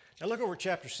 Now look over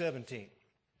chapter 17.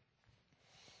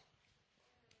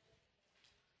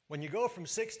 When you go from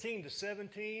 16 to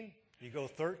 17, you go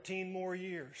 13 more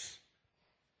years.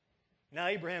 Now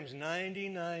Abraham's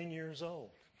 99 years old.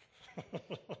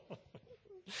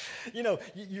 You know,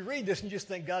 you read this and you just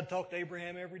think God talked to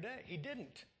Abraham every day. He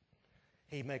didn't.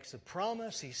 He makes a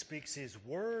promise, he speaks his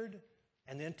word,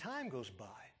 and then time goes by.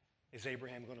 Is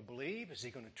Abraham going to believe? Is he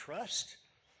going to trust?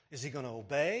 Is he going to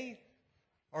obey?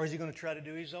 Or is he going to try to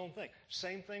do his own thing?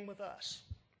 Same thing with us.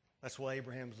 That's why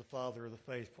Abraham is the father of the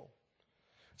faithful.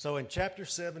 So in chapter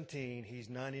 17, he's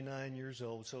 99 years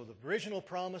old. So the original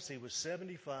promise, he was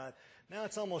 75. Now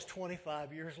it's almost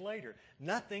 25 years later.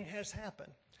 Nothing has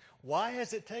happened. Why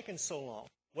has it taken so long?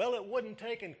 Well, it wouldn't have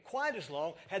taken quite as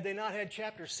long had they not had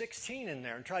chapter 16 in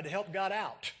there and tried to help God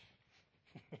out.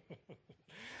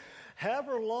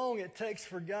 However long it takes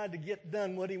for God to get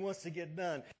done what He wants to get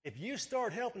done, if you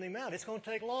start helping Him out, it's going to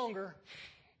take longer.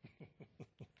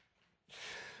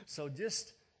 So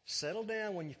just settle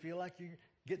down when you feel like you're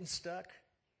getting stuck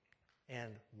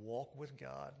and walk with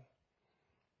God.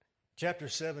 Chapter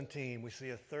 17, we see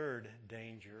a third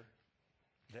danger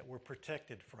that we're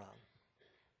protected from,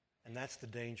 and that's the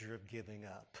danger of giving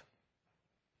up.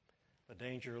 The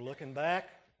danger of looking back,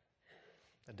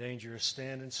 the danger of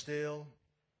standing still,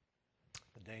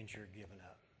 the danger of giving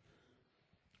up.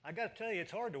 I got to tell you,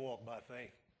 it's hard to walk by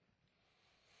faith.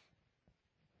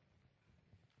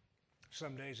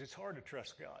 Some days it's hard to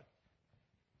trust God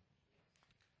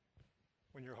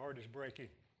when your heart is breaking,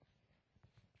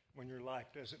 when your life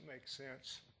doesn't make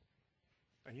sense,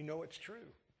 and you know it's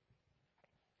true.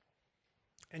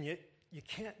 And yet you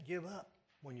can't give up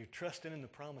when you're trusting in the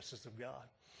promises of God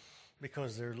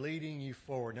because they're leading you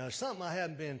forward. Now, there's something I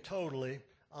haven't been totally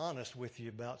honest with you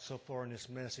about so far in this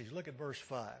message. Look at verse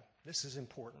 5. This is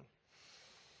important.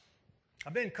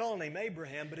 I've been calling him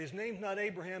Abraham, but his name's not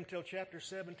Abraham till chapter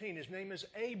 17. His name is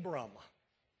Abram.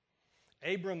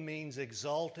 Abram means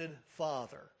exalted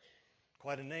father.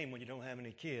 Quite a name when you don't have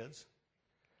any kids.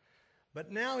 But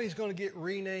now he's going to get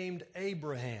renamed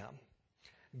Abraham.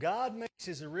 God makes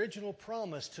His original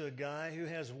promise to a guy who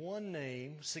has one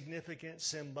name, significant,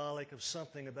 symbolic of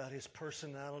something about his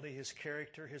personality, his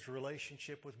character, his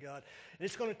relationship with God. And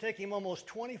it's going to take him almost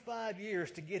 25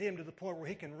 years to get him to the point where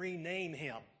he can rename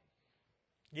him,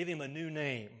 give him a new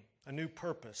name, a new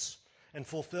purpose, and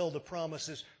fulfill the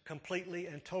promises completely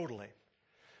and totally.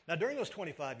 Now, during those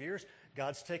 25 years,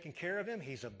 God's taken care of him.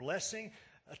 He's a blessing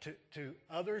to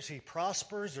others. He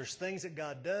prospers. There's things that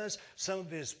God does. Some of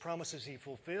His promises He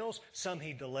fulfills. Some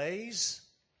He delays.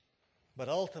 But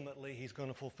ultimately, He's going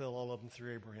to fulfill all of them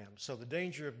through Abraham. So the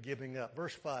danger of giving up.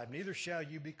 Verse 5, neither shall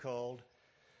you be called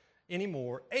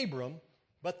anymore Abram,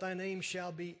 but thy name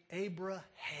shall be Abraham.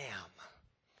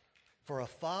 For a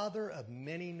father of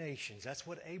many nations. That's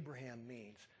what Abraham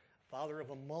means. Father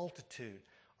of a multitude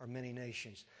or many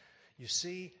nations. You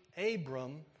see,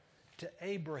 Abram to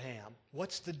Abraham.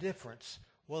 What's the difference?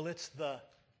 Well, it's the...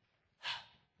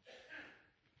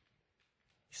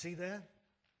 You see that?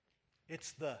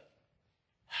 It's the...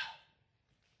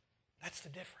 That's the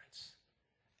difference.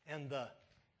 And the...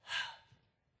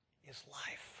 is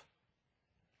life.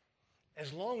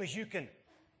 As long as you can...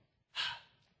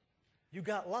 You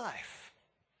got life.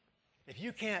 If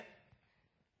you can't...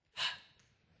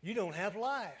 You don't have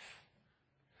life.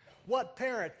 What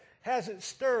parent hasn't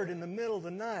stirred in the middle of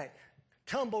the night,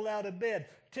 tumbled out of bed,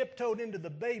 tiptoed into the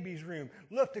baby's room,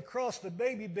 looked across the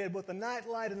baby bed with the night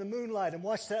light and the moonlight and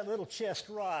watched that little chest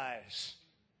rise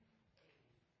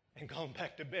and gone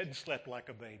back to bed and slept like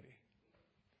a baby?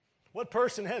 What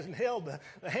person hasn't held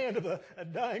the hand of a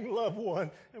dying loved one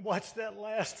and watched that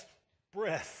last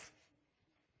breath?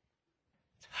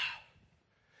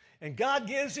 And God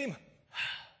gives him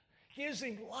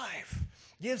life.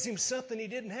 Gives him something he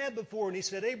didn't have before. And He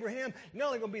said, Abraham, you're not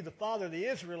only going to be the father of the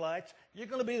Israelites, you're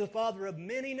going to be the father of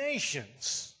many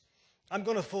nations. I'm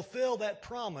going to fulfill that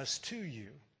promise to you.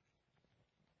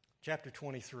 chapter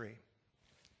 23.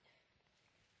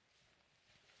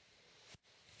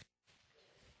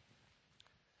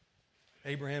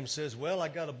 Abraham says, well, I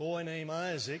got a boy named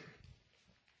Isaac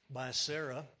by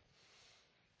Sarah.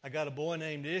 I got a boy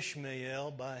named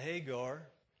Ishmael by Hagar.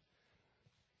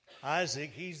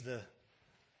 Isaac, he's the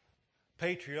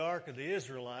patriarch of the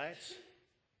Israelites.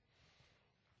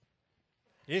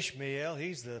 Ishmael,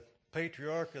 he's the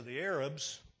patriarch of the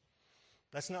Arabs.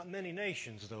 That's not many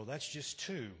nations, though. That's just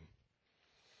two.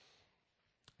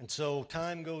 And so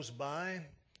time goes by.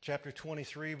 Chapter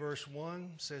 23, verse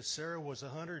 1 says Sarah was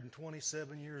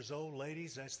 127 years old.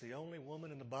 Ladies, that's the only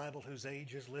woman in the Bible whose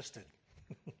age is listed.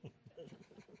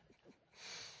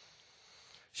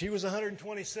 She was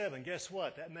 127. Guess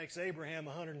what? That makes Abraham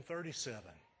 137.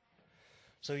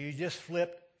 So you just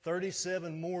flipped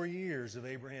 37 more years of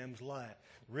Abraham's life.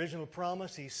 Original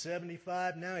promise, he's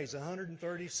 75. Now he's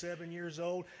 137 years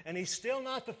old, and he's still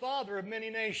not the father of many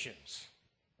nations.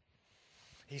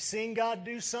 He's seen God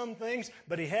do some things,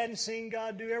 but he hadn't seen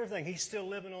God do everything. He's still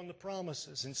living on the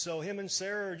promises. And so him and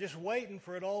Sarah are just waiting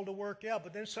for it all to work out.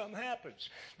 But then something happens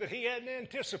that he hadn't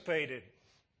anticipated.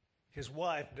 His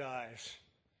wife dies.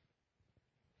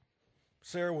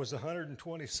 Sarah was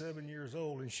 127 years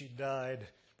old, and she died,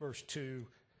 verse 2,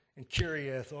 in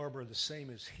Kiriath Arba, the same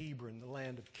as Hebron, the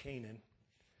land of Canaan.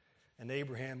 And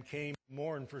Abraham came to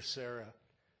mourn for Sarah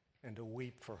and to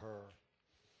weep for her.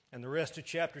 And the rest of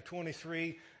chapter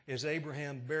 23 is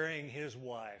Abraham burying his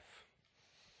wife.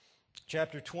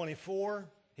 Chapter 24,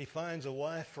 he finds a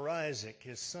wife for Isaac,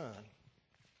 his son.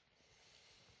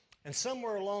 And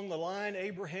somewhere along the line,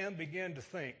 Abraham began to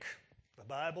think. The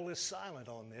Bible is silent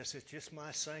on this. It's just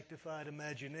my sanctified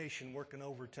imagination working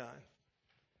overtime.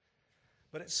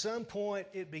 But at some point,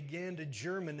 it began to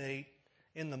germinate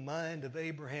in the mind of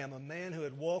Abraham, a man who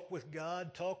had walked with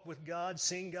God, talked with God,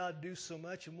 seen God do so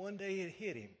much, and one day it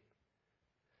hit him.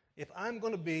 If I'm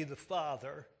going to be the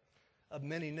father of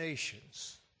many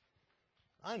nations,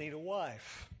 I need a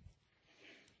wife.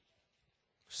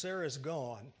 Sarah's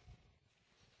gone.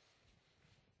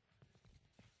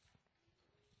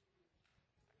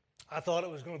 I thought it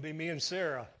was going to be me and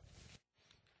Sarah.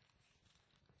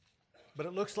 But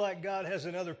it looks like God has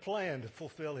another plan to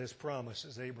fulfill his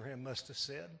promises, Abraham must have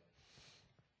said.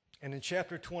 And in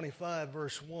chapter 25,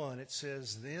 verse 1, it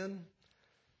says, then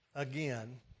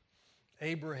again,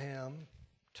 Abraham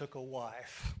took a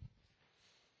wife,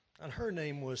 and her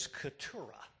name was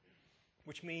Keturah,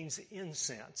 which means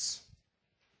incense.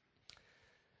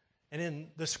 And in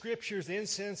the scriptures,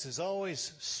 incense is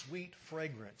always sweet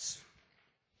fragrance.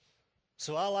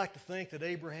 So I like to think that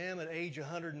Abraham, at age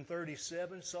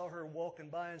 137, saw her walking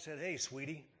by and said, hey,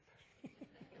 sweetie.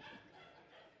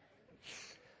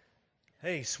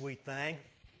 Hey, sweet thing.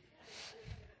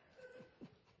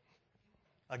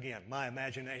 Again, my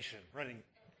imagination running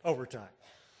overtime.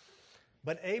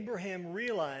 But Abraham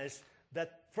realized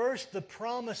that first the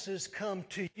promises come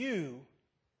to you,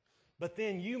 but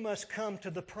then you must come to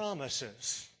the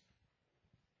promises.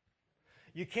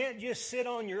 You can't just sit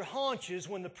on your haunches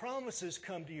when the promises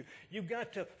come to you. You've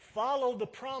got to follow the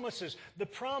promises. The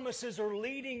promises are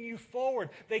leading you forward.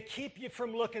 They keep you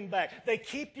from looking back. They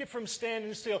keep you from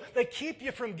standing still. They keep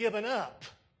you from giving up.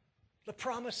 The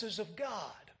promises of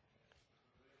God.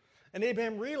 And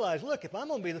Abraham realized, look, if I'm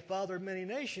going to be the father of many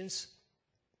nations,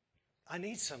 I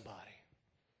need somebody.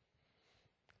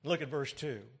 Look at verse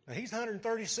 2. Now, he's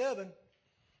 137.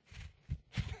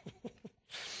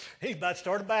 He's about to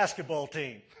start a basketball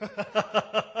team.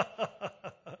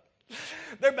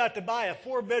 They're about to buy a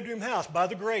 4-bedroom house by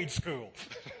the grade school.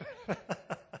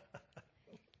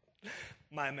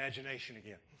 My imagination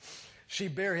again. She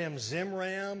bare him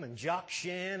Zimram and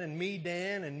Jokshan and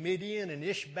Medan and Midian and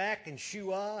Ishbak and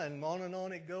Shuah, and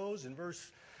on it goes. And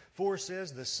verse 4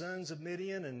 says, the sons of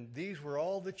Midian, and these were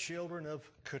all the children of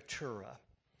Keturah.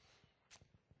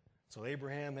 So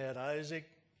Abraham had Isaac,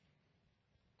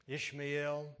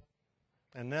 Ishmael,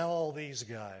 and now all these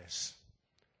guys.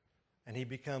 And he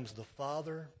becomes the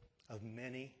father of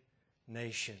many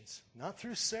nations. Not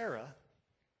through Sarah,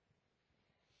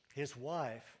 his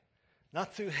wife,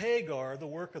 not through Hagar, the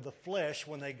work of the flesh,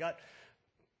 when they got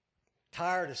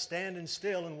tired of standing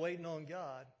still and waiting on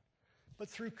God, but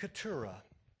through Keturah,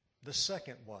 the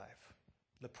second wife.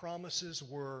 The promises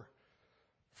were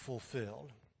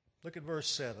fulfilled. Look at verse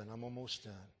 7. I'm almost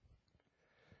done.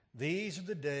 These are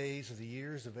the days of the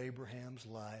years of Abraham's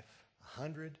life,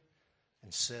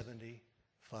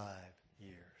 175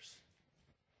 years.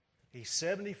 He's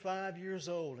 75 years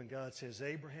old, and God says,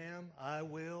 Abraham, I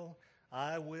will.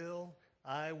 And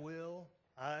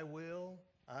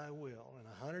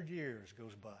 100 years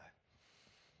goes by.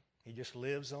 He just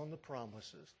lives on the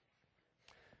promises.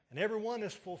 And every one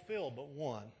is fulfilled but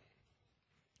one.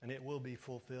 And it will be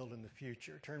fulfilled in the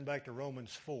future. Turn back to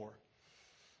Romans 4.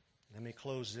 Let me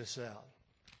close this out.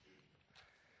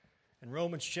 In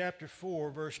Romans chapter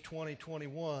 4, verse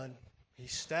 20-21, he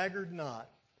staggered not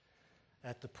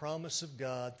at the promise of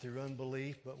God through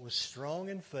unbelief, but was strong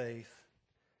in faith,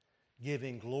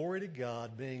 giving glory to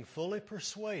God, being fully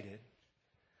persuaded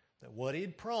that what he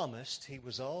had promised, he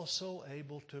was also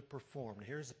able to perform. And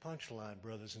here's the punchline,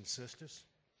 brothers and sisters.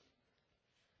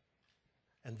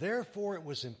 And therefore it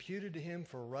was imputed to him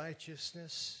for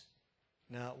righteousness.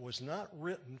 Now it was not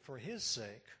written for his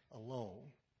sake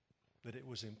alone that it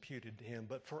was imputed to him,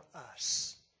 but for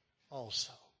us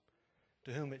also,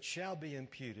 to whom it shall be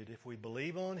imputed if we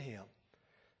believe on him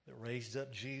that raised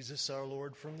up Jesus our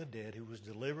Lord from the dead, who was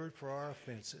delivered for our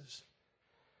offenses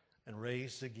and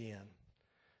raised again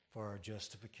for our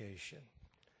justification.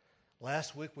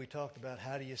 Last week we talked about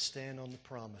how do you stand on the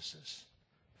promises.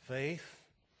 Faith,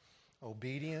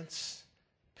 obedience,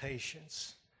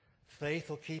 patience. Faith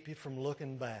will keep you from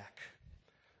looking back.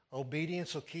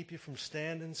 Obedience will keep you from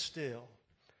standing still.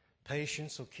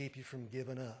 Patience will keep you from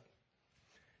giving up.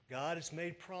 God has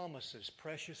made promises,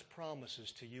 precious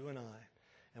promises to you and I.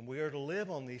 And we are to live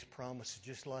on these promises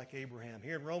just like Abraham.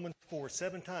 Here in Romans 4,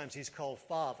 7 times he's called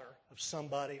father of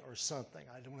somebody or something.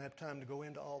 I don't have time to go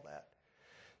into all that.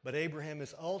 But Abraham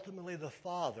is ultimately the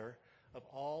father of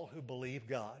all who believe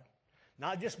God.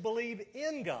 Not just believe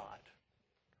in God,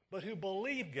 but who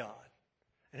believe God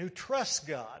and who trust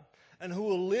God and who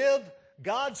will live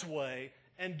God's way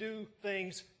and do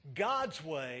things God's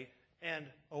way and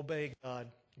obey God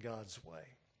God's way.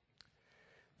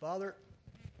 Father,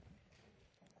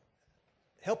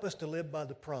 help us to live by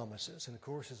the promises. And of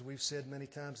course, as we've said many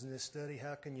times in this study,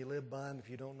 how can you live by them if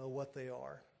you don't know what they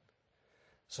are?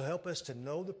 So help us to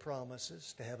know the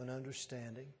promises, to have an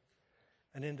understanding,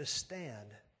 and then to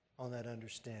stand on that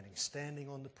understanding. Standing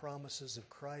on the promises of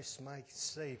Christ, my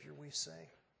Savior, we say.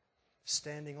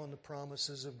 Standing on the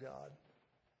promises of God.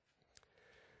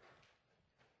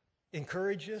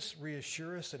 Encourage us,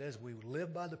 reassure us that as we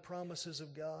live by the promises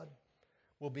of God,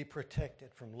 we'll be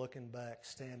protected from looking back,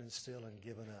 standing still, and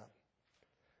giving up.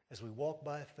 As we walk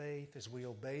by faith, as we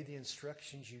obey the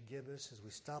instructions you give us, as we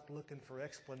stop looking for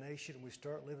explanation and we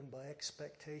start living by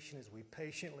expectation, as we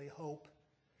patiently hope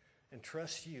and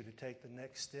trust you to take the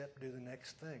next step, do the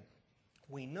next thing.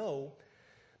 We know,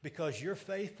 because you're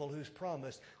faithful who's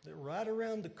promised, that right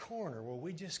around the corner where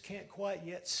we just can't quite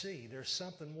yet see, there's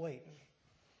something waiting.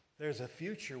 There's a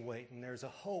future waiting. There's a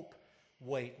hope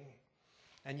waiting.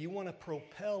 And you want to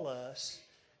propel us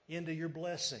into your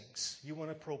blessings. You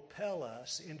want to propel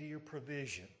us into your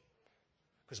provision.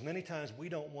 Because many times we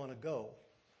don't want to go.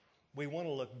 We want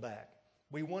to look back.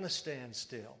 We want to stand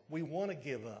still. We want to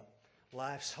give up.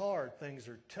 Life's hard. Things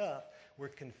are tough. We're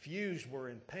confused. We're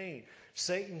in pain.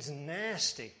 Satan's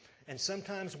nasty. And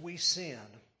sometimes we sin,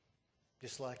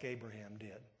 just like Abraham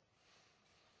did.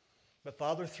 But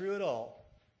Father, through it all,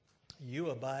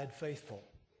 you abide faithful.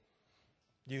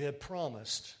 You have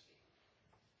promised,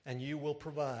 and you will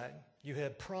provide. You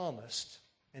have promised,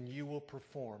 and you will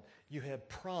perform. You have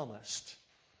promised,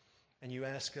 and you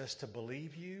ask us to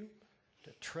believe you, to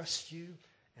trust you,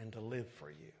 and to live for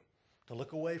you. To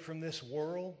look away from this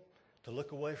world, to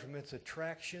look away from its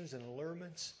attractions and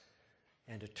allurements,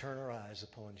 and to turn our eyes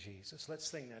upon Jesus. Let's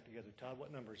sing that together, Todd.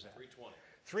 What number is that? 320.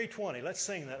 320. Let's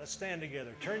sing that. Let's stand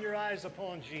together. Turn your eyes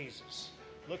upon Jesus.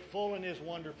 Look full in his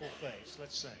wonderful face.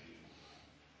 Let's sing.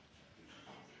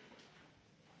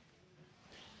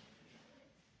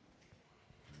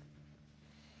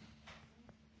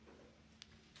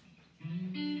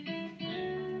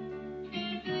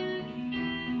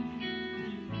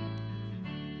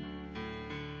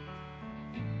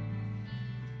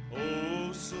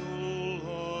 Oh, soul,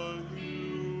 are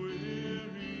you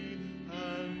weary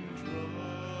and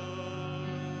troubled?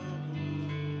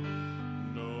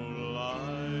 No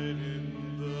light in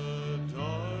the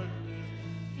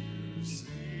darkness you see.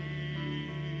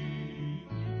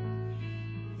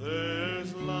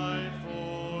 There's light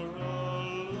for a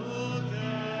look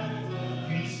at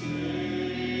the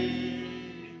Savior,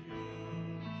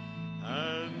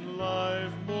 and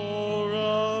life more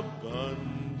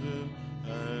abundant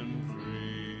and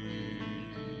free.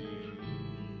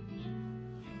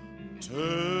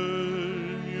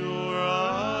 Turn your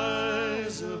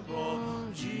eyes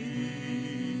upon Jesus.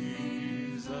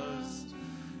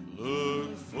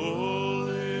 Look full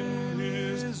in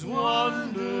his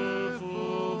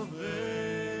wonderful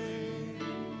face,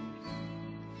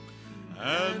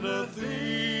 and the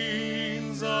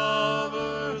things of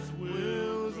earth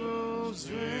will grow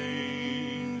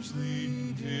strangely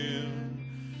dim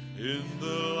in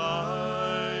the light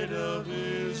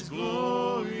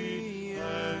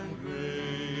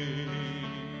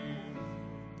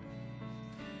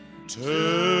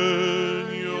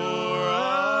Turn your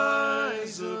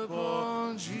eyes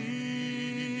upon Jesus.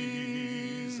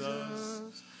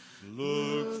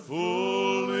 Look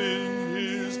full in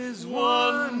his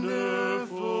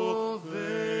wonderful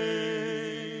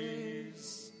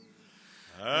face,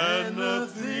 and the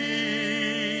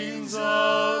things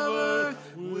of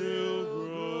earth will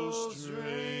grow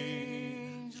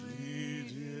strangely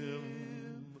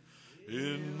dim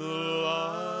in the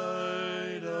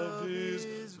light of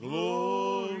his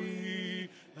glory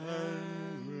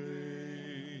and grace.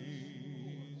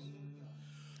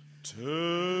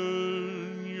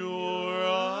 Turn your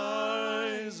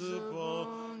eyes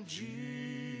upon Jesus.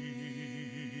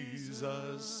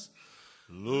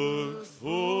 Look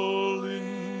full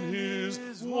in his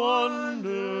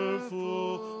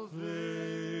wonderful face,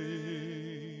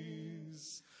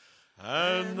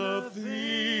 and the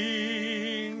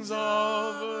things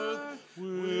of earth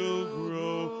will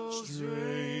grow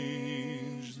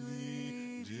strangely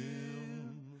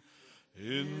dim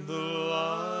in the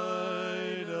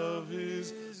light of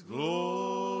his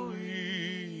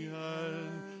glory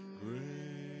and grace.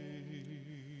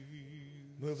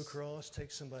 Move across,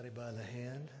 take somebody by the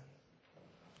hand.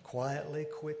 Quietly,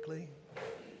 quickly.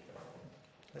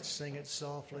 Let's sing it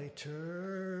softly.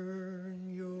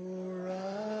 Turn your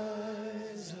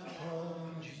eyes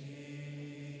upon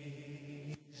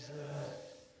Jesus.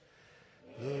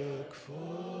 Look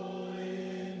full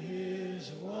in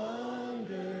his wonderful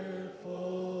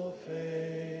face,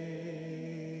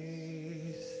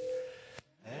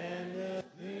 and the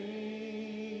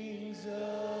things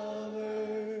of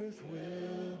earth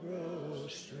will grow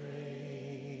strangely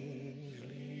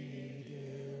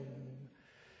dim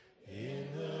in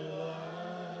the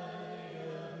light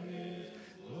of his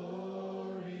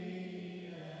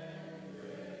glory and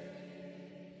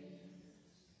grace.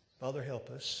 Father, help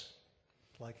us.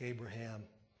 Like Abraham,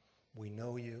 we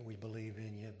know you, we believe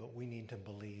in you, but we need to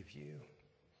believe you.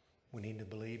 We need to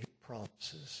believe your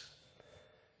promises.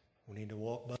 We need to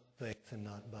walk by faith and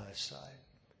not by sight.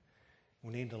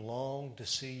 We need to long to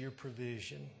see your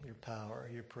provision, your power,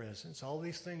 your presence. All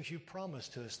these things you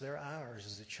promised to us, they're ours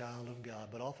as a child of God.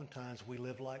 But oftentimes we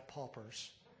live like paupers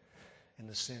in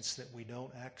the sense that we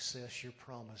don't access your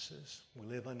promises. We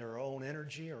live under our own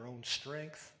energy, our own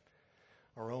strength,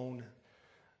 our own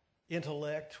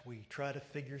intellect. We try to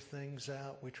figure things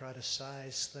out. We try to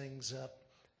size things up.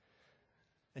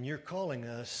 And you're calling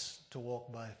us to walk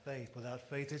by faith. Without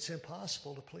faith, it's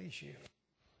impossible to please you.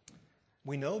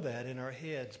 We know that in our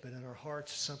heads, but in our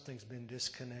hearts, something's been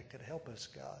disconnected. Help us,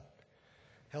 God.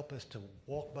 Help us to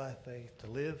walk by faith, to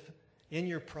live in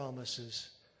your promises,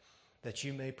 that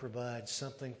you may provide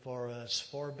something for us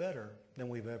far better than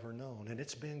we've ever known. And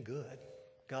it's been good.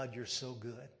 God, you're so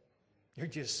good. You're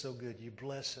just so good. You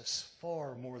bless us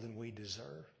far more than we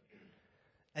deserve.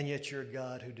 And yet you're a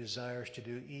God who desires to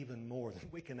do even more than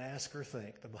we can ask or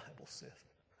think, the Bible says.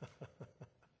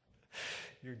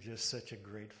 You're just such a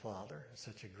great Father,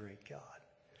 such a great God.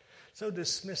 So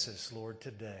dismiss us, Lord,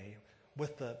 today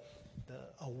with the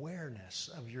awareness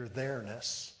of your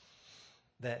there-ness,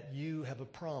 that you have a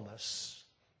promise,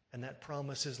 and that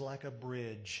promise is like a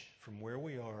bridge from where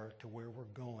we are to where we're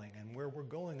going. And where we're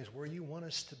going is where you want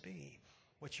us to be,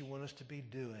 what you want us to be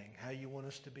doing, how you want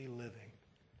us to be living.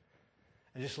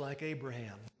 And just like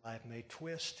Abraham, life may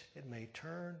twist, it may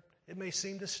turn, it may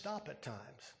seem to stop at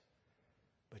times,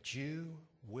 but you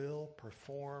will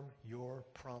perform your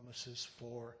promises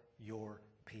for your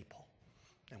people.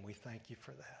 And we thank you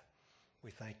for that.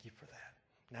 We thank you for that.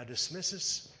 Now dismiss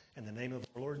us. In the name of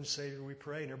our Lord and Savior we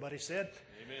pray. And everybody said,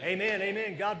 Amen. Amen.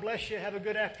 Amen. God bless you. Have a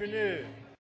good afternoon.